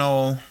 I don't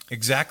know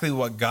exactly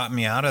what got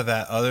me out of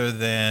that, other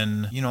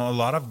than, a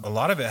lot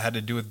of it had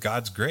to do with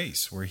God's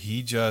grace, where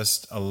he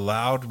just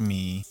allowed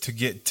me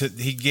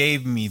he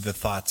gave me the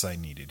thoughts I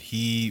needed.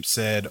 He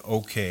said,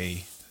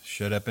 okay,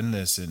 shut up and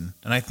listen.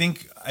 And I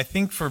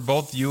think for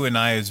both you and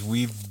I, is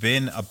we've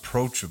been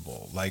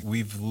approachable. Like,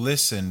 we've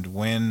listened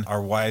when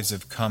our wives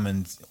have come,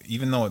 and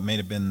even though it may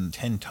have been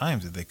 10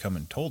 times that they come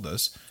and told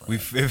us, right.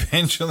 We've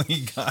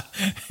eventually got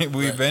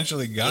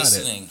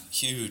Listening, it.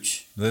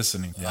 huge.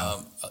 Listening,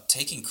 yeah.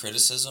 Taking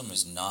criticism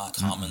is not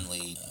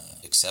commonly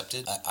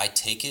accepted. I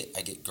take it.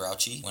 I get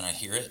grouchy when I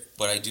hear it,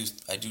 but I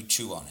do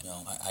chew on it.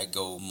 I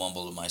go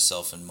mumble to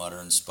myself and mutter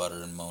and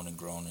sputter and moan and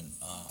groan, and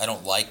I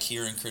don't like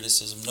hearing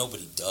criticism.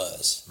 Nobody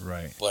does.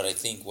 Right. But I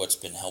think what's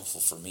been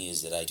helpful for me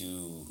is that I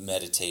do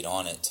meditate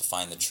on it to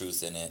find the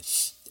truth in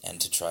it and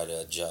to try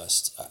to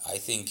adjust. I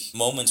think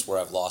moments where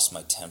I've lost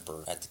my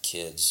temper at the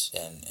kids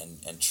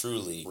and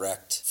truly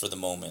wrecked for the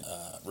moment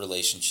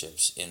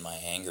relationships in my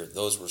anger,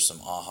 those were some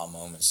aha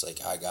moments. Like,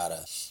 I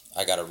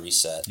gotta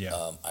reset.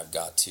 Yeah. I've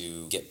got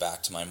to get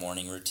back to my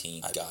morning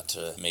routine. I've got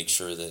to make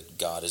sure that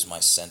God is my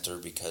center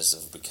because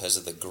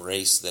of the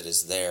grace that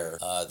is there,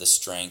 the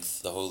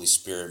strength, the Holy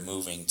Spirit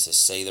moving to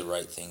say the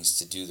right things,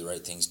 to do the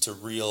right things, to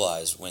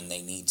realize when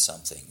they need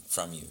something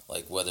from you,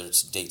 like whether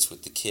it's dates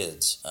with the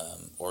kids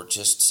or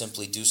just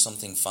simply do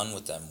something fun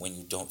with them when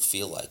you don't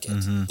feel like it.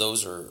 Mm-hmm.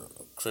 Those are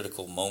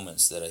critical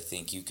moments that I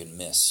think you can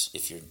miss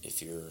if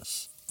you're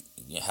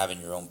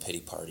having your own pity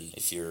party,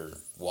 if you're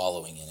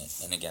wallowing in it.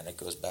 And again, it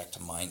goes back to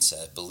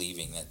mindset,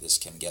 believing that this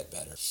can get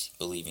better,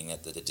 believing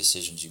that the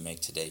decisions you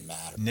make today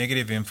matter.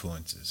 Negative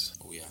influences.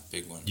 Oh yeah,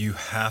 big one. You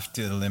have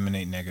to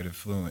eliminate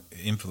negative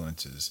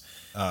influences.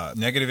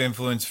 Negative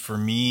influence for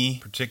me in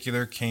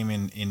particular came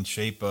in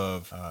shape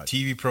of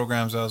TV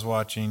programs I was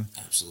watching.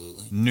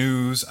 Absolutely.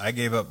 News. I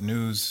gave up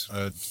news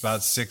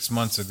about 6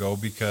 months ago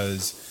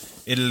because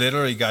it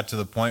literally got to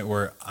the point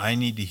where I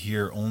need to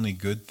hear only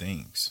good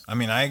things. I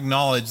mean, I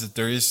acknowledge that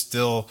there is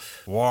still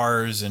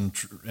wars and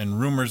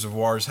rumors of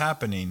wars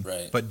happening,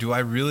 right. But do I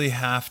really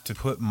have to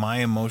put my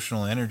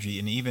emotional energy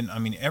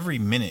in? Every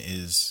minute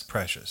is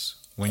precious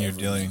when you're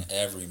dealing.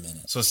 Every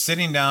minute. So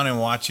sitting down and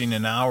watching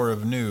an hour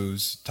of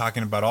news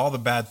talking about all the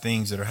bad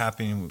things that are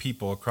happening with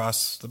people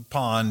across the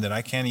pond that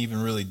I can't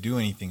even really do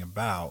anything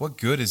about, what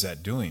good is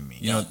that doing me?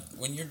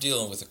 When you're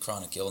dealing with a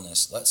chronic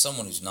illness, let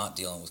someone who's not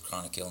dealing with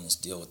chronic illness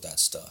deal with that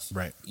stuff.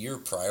 Right. Your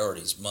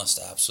priorities must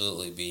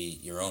absolutely be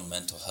your own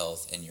mental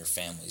health and your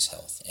family's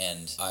health.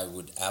 And I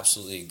would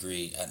absolutely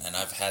agree. And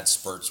I've had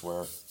spurts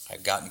where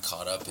I've gotten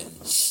caught up in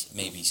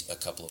maybe a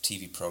couple of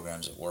TV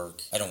programs at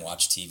work. I don't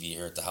watch TV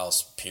here at the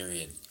house,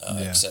 period,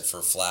 except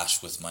for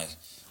Flash with my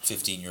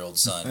 15-year-old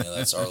son.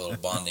 That's our little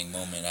bonding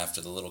moment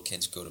after the little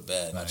kids go to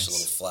bed. Nice. Watch a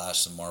little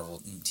Flash, some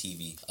Marvel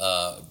TV.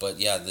 But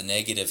yeah, the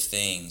negative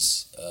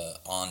things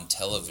on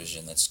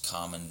television that's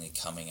commonly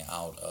coming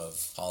out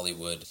of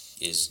Hollywood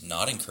is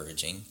not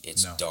encouraging.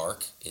 It's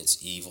dark.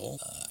 It's evil.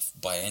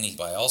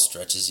 By all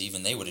stretches,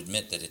 even they would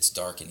admit that it's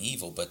dark and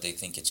evil, but they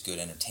think it's good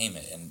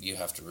entertainment. And you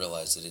have to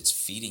realize that it's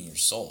feeding your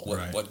soul.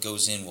 What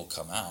goes in will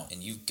come out,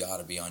 and you've got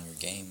to be on your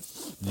game.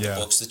 Yeah.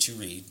 The books that you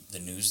read, the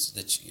news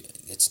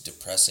it's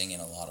depressing in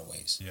a lot of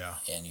ways. Yeah.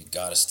 And you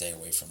got to stay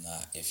away from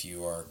that. If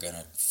you are going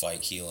to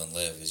fight, heal, and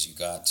live, is you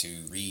got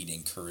to read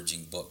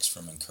encouraging books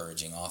from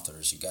encouraging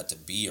authors. You got to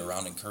be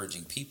around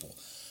encouraging people.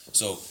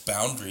 So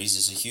boundaries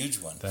is a huge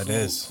one.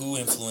 Who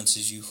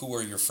influences you? Who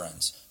are your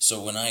friends?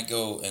 So when I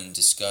go and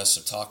discuss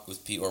or talk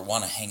with people or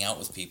want to hang out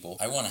with people,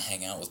 I want to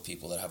hang out with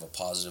people that have a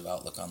positive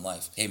outlook on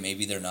life. Hey,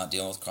 maybe they're not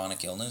dealing with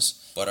chronic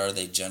illness, but are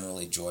they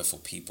generally joyful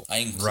people? I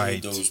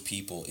include those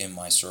people in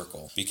my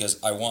circle because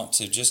I want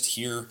to just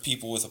hear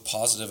people with a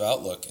positive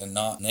outlook and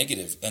not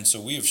negative. And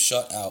so we have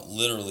shut out,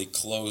 literally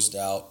closed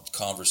out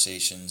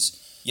conversations.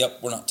 Yep,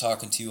 we're not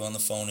talking to you on the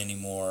phone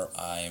anymore.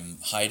 I'm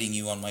hiding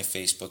you on my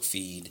Facebook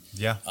feed.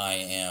 Yeah. I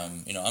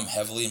am, I'm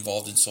heavily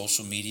involved in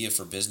social media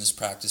for business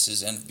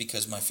practices and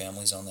because my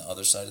family's on the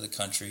other side of the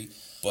country.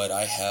 But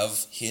I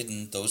have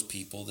hidden those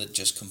people that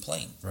just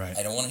complain. Right.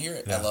 I don't want to hear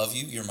it. Yeah. I love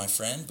you. You're my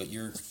friend, but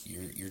you're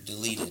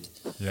deleted.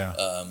 Yeah.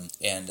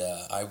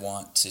 I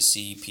want to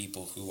see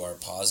people who are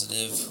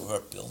positive, who are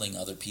building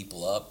other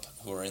people up,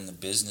 who are in the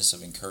business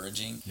of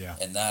encouraging. Yeah.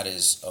 And that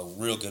is a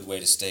real good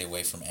way to stay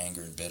away from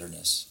anger and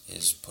bitterness,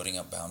 is putting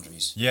up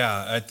boundaries.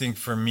 Yeah, I think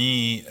for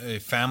me,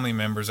 family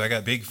members, I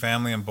got big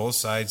family on both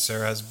sides.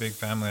 Sarah has a big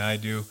family, I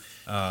do.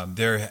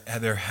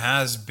 There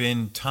has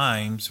been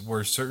times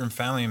where certain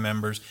family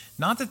members,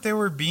 not that they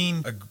were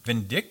being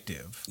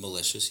vindictive.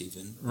 Malicious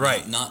even.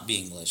 Right. Not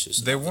being malicious.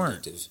 They not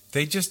weren't. vindictive.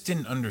 They just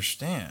didn't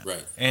understand.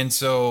 Right. And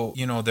so,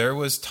 there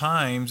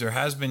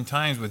has been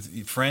times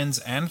with friends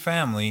and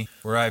family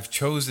where I've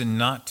chosen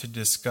not to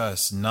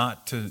discuss,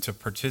 not to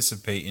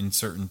participate in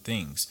certain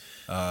things.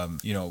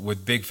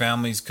 With big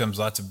families comes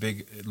lots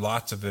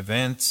of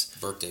events.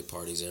 Birthday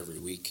parties every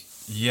week.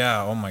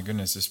 Yeah, oh my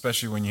goodness,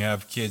 especially when you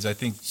have kids. I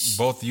think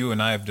both you and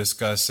I have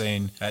discussed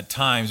saying at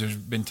times there's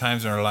been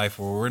times in our life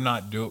where we're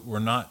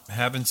not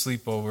having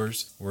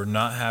sleepovers, we're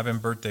not having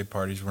birthday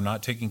parties, we're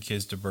not taking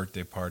kids to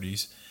birthday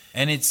parties.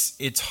 And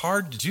it's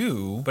hard to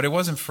do, but it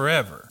wasn't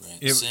forever.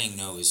 Right. Saying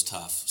no is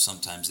tough.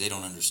 Sometimes they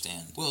don't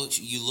understand. Well,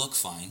 you look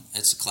fine.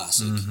 That's a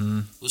classic.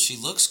 Well, she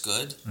looks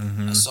good.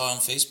 I saw on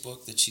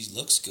Facebook that she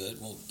looks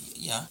good. Well,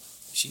 yeah.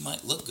 She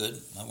might look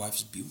good. My wife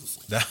is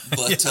beautiful.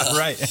 But,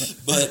 right.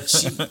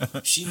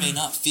 But she may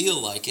not feel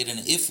like it.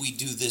 And if we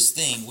do this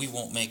thing, we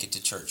won't make it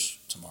to church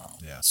tomorrow.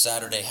 Yeah.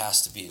 Saturday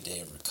has to be a day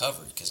of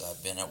recovery because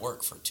I've been at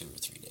work for 2 or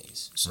 3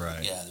 days. So,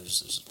 right. Yeah,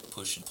 there's a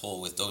push and pull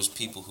with those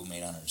people who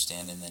may not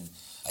understand. And then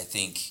I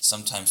think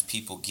sometimes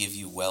people give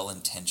you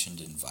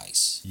well-intentioned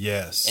advice.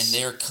 Yes. And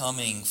they're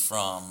coming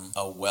from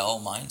a well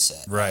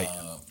mindset. Right.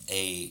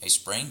 A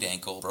sprained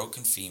ankle,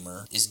 broken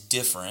femur is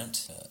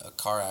different. A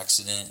car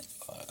accident,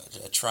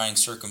 a trying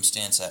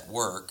circumstance at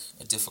work,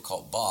 a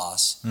difficult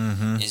boss,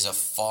 is a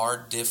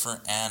far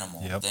different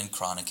animal than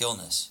chronic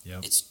illness.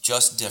 Yep. It's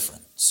just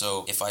different.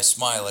 So if I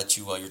smile at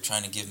you while you're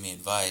trying to give me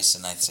advice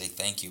and I say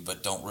thank you,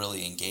 but don't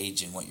really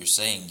engage in what you're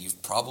saying,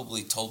 you've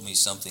probably told me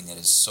something that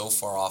is so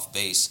far off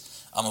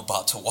base, I'm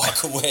about to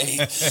walk away.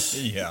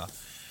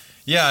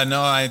 Yeah,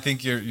 no, I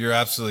think you're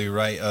absolutely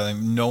right.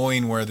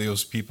 Knowing where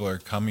those people are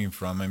coming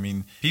from. I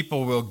mean,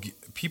 people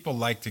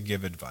like to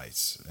give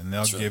advice, and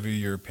they'll give you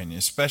your opinion,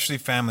 especially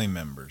family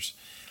members.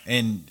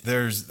 And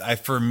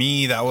for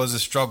me, that was a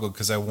struggle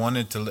because I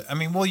wanted to.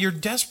 You're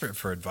desperate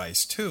for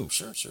advice too.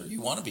 Sure.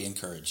 You want to be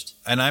encouraged.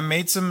 And I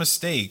made some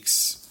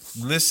mistakes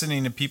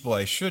listening to people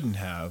I shouldn't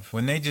have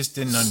when they just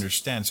didn't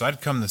understand. So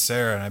I'd come to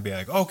Sarah and I'd be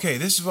like, okay,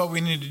 this is what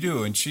we need to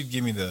do. And she'd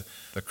give me the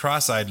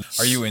cross-eyed,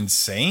 are you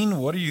insane?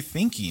 What are you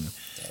thinking?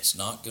 That's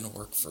not going to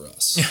work for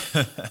us.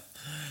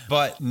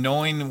 But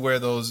knowing where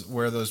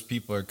those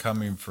people are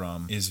coming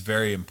from is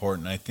very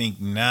important. I think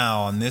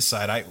now on this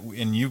side,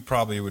 and you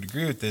probably would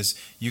agree with this,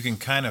 you can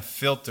kind of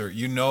filter,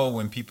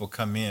 when people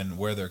come in,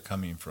 where they're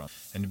coming from,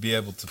 and to be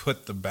able to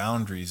put the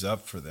boundaries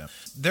up for them.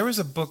 There was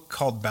a book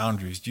called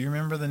Boundaries. Do you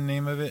remember the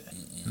name of it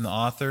and the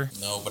author?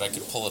 No, but I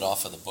could pull it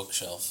off of the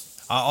bookshelf.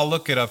 I'll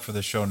look it up for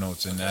the show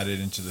notes and add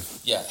it into the...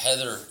 Yeah,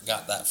 Heather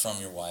got that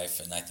from your wife,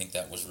 and I think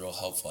that was real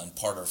helpful. And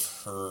part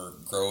of her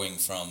growing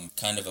from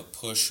kind of a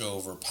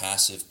pushover,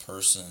 passive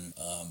person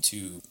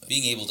to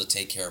being able to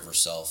take care of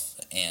herself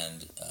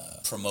and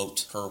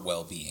promote her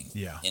well-being,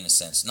 in a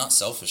sense. Not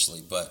selfishly,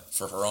 but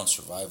for her own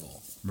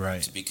survival.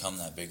 Right. To become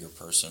that bigger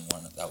person.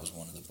 That was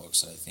one of the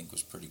books that I think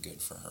was pretty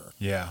good for her.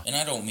 Yeah. And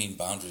I don't mean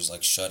boundaries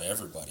like shut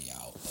everybody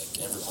out.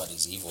 Like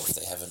everybody's evil if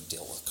they haven't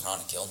dealt with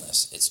chronic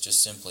illness. It's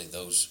just simply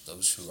those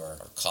who are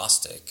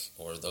caustic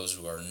or those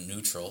who are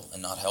neutral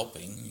and not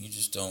helping. You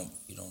don't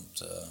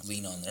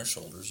lean on their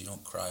shoulders. You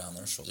don't cry on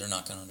their shoulders. They're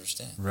not going to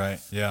understand. Right.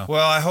 Yeah.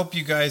 Well, I hope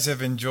you guys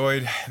have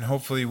enjoyed, and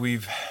hopefully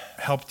we've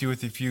helped you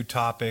with a few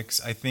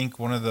topics. I think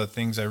one of the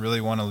things I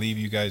really want to leave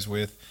you guys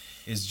with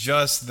is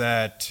just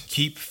that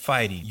keep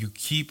fighting. You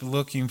keep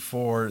looking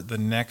for the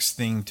next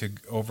thing to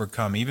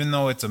overcome. Even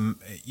though it's to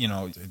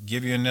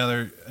give you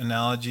another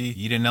analogy,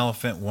 eat an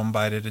elephant one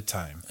bite at a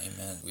time.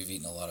 Amen. We've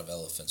eaten a lot of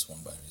elephants one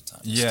bite at a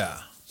time.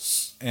 Yeah.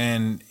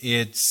 And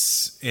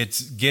it's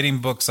getting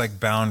books like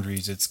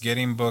Boundaries. It's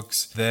getting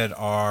books that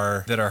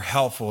are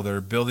helpful, that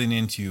are building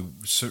into you,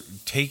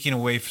 taking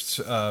away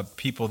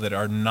people that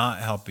are not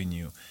helping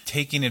you,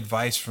 taking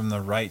advice from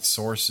the right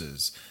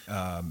sources.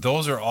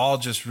 Those are all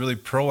just really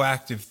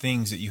proactive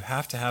things that you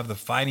have to have the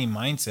fighting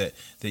mindset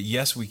that,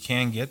 yes, we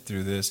can get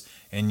through this.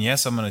 And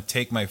yes, I'm going to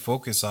take my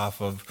focus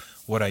off of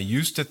what I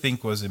used to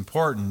think was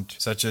important,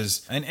 such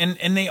as,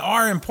 and they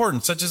are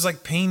important, such as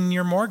like paying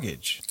your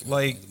mortgage.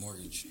 Like, the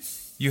mortgage.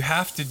 You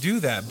have to do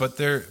that,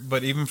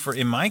 but even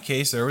in my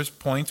case, there was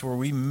points where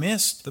we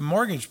missed the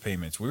mortgage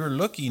payments. We were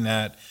looking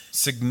at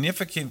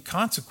significant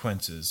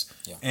consequences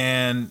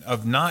and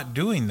of not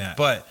doing that.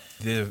 But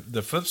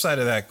the flip side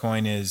of that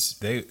coin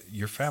is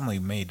your family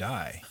may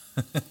die.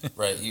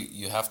 Right.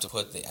 You have to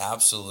put the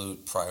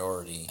absolute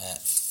priority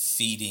at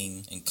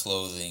feeding and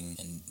clothing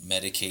and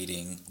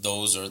medicating.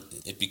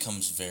 It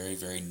becomes very,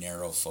 very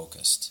narrow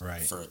focused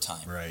for a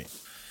time. Right.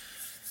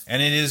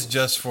 And it is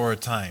just for a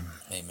time.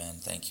 Amen.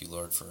 Thank you,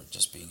 Lord, for it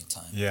just being a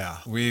time. Yeah.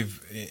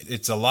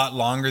 It's a lot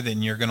longer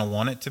than you're going to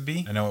want it to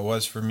be. I know it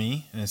was for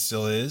me, and it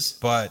still is,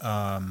 but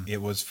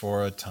it was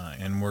for a time,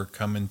 and we're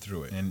coming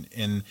through it.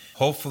 And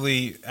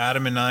hopefully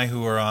Adam and I,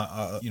 who are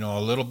a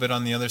little bit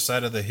on the other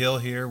side of the hill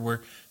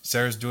here,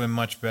 Sarah's doing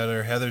much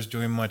better, Heather's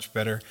doing much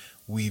better.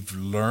 We've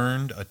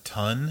learned a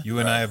ton. You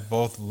and I have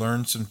both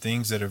learned some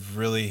things that have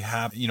really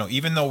happened.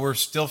 Even though we're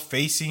still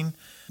facing,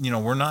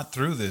 we're not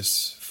through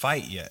this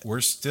fight yet.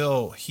 We're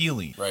still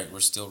healing. Right.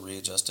 We're still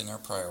readjusting our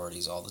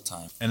priorities all the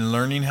time. And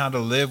learning how to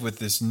live with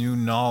this new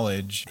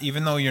knowledge.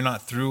 Even though you're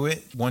not through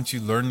it, once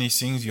you learn these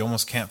things, you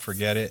almost can't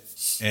forget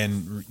it.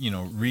 And,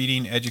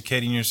 reading,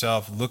 educating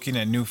yourself, looking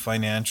at new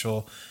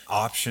financial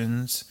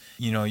options.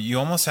 You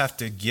almost have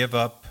to give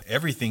up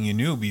everything you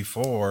knew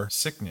before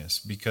sickness,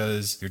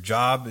 because your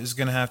job is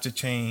going to have to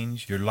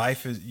change. Your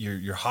life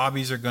your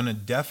hobbies are going to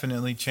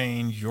definitely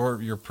change.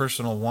 Your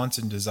personal wants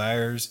and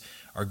desires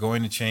are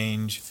going to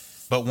change.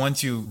 But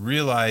once you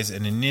realize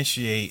and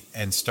initiate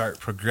and start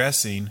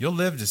progressing, you'll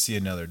live to see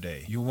another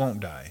day. You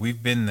won't die.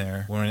 We've been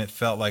there when it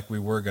felt like we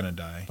were going to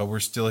die, but we're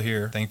still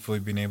here, thankfully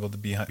being able to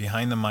be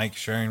behind the mic,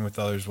 sharing with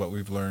others what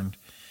we've learned.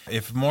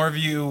 If more of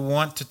you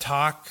want to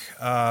talk,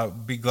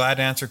 be glad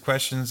to answer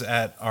questions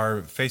at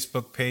our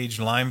Facebook page,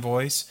 Lyme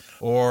Voice,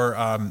 or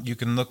you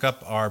can look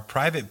up our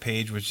private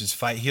page, which is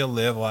Fight, Heal,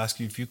 Live. We'll ask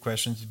you a few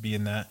questions to be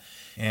in that,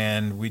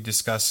 and we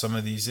discuss some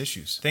of these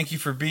issues. Thank you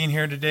for being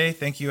here today.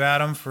 Thank you,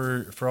 Adam,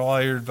 for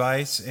all your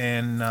advice.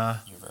 And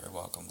you're very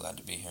welcome. Glad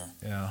to be here.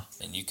 Yeah.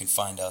 And you can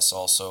find us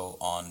also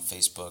on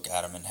Facebook,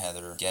 Adam and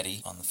Heather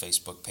Getty. On the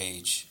Facebook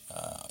page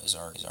is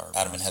our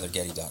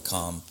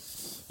AdamandHeatherGetty.com.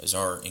 is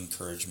our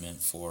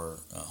encouragement for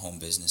home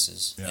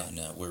businesses. Yeah.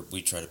 And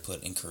we try to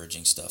put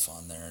encouraging stuff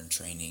on there and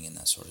training and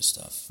that sort of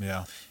stuff.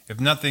 Yeah. If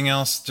nothing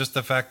else, just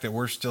the fact that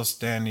we're still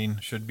standing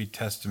should be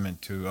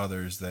testament to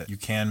others that you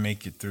can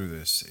make it through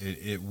this.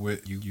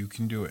 You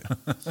can do it.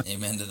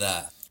 Amen to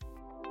that.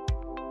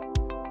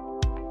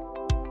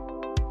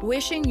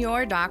 Wishing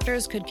your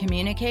doctors could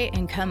communicate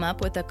and come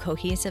up with a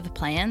cohesive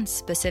plan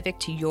specific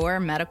to your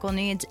medical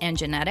needs and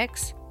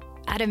genetics?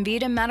 At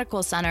Envita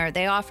Medical Center,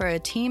 they offer a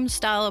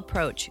team-style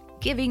approach,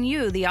 giving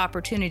you the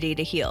opportunity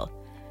to heal.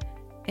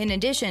 In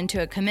addition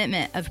to a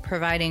commitment of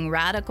providing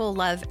radical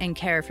love and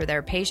care for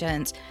their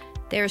patients,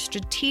 they are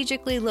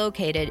strategically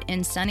located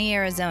in sunny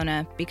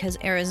Arizona because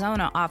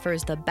Arizona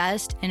offers the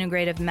best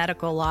integrative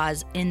medical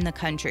laws in the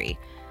country.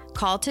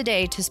 Call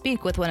today to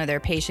speak with one of their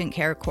patient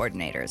care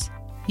coordinators.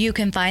 You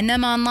can find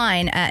them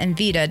online at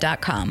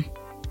Envita.com.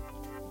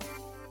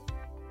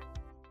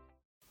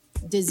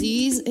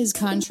 Disease is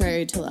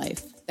contrary to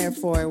life.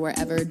 Therefore,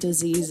 wherever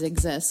disease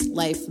exists,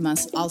 life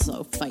must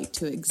also fight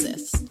to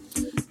exist.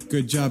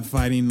 Good job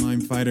fighting,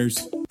 Lyme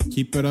fighters.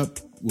 Keep it up.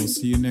 We'll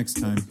see you next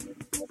time.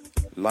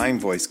 Lyme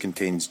Voice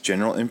contains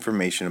general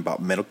information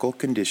about medical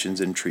conditions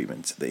and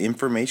treatments. The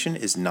information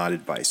is not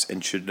advice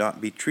and should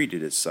not be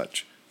treated as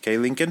such. Okay,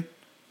 Lincoln?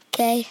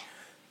 Okay.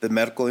 The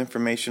medical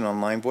information on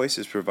Lyme Voice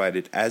is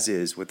provided as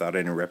is without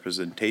any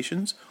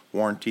representations,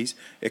 warranties,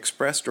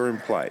 expressed or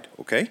implied.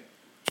 Okay?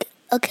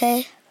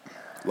 Okay.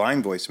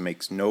 Lyme Voice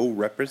makes no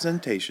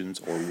representations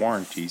or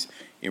warranties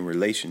in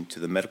relation to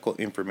the medical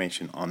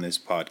information on this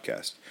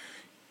podcast.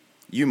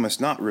 You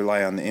must not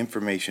rely on the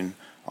information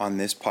on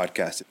this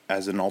podcast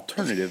as an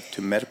alternative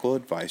to medical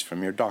advice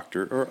from your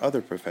doctor or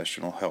other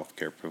professional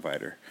healthcare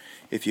provider.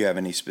 If you have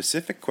any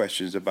specific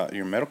questions about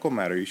your medical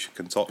matter, you should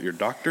consult your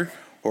doctor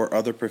or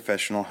other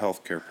professional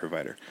healthcare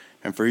provider.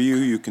 And for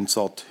you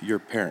consult your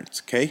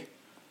parents, okay?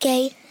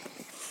 Okay.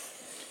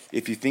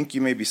 If you think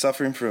you may be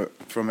suffering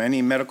from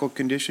any medical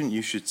condition,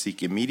 you should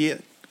seek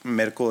immediate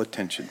medical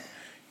attention.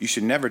 You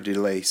should never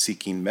delay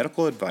seeking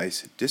medical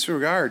advice,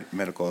 disregard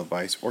medical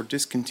advice, or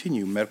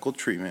discontinue medical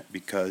treatment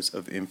because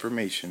of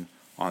information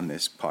on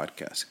this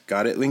podcast.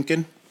 Got it,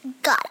 Lincoln?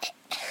 Got it.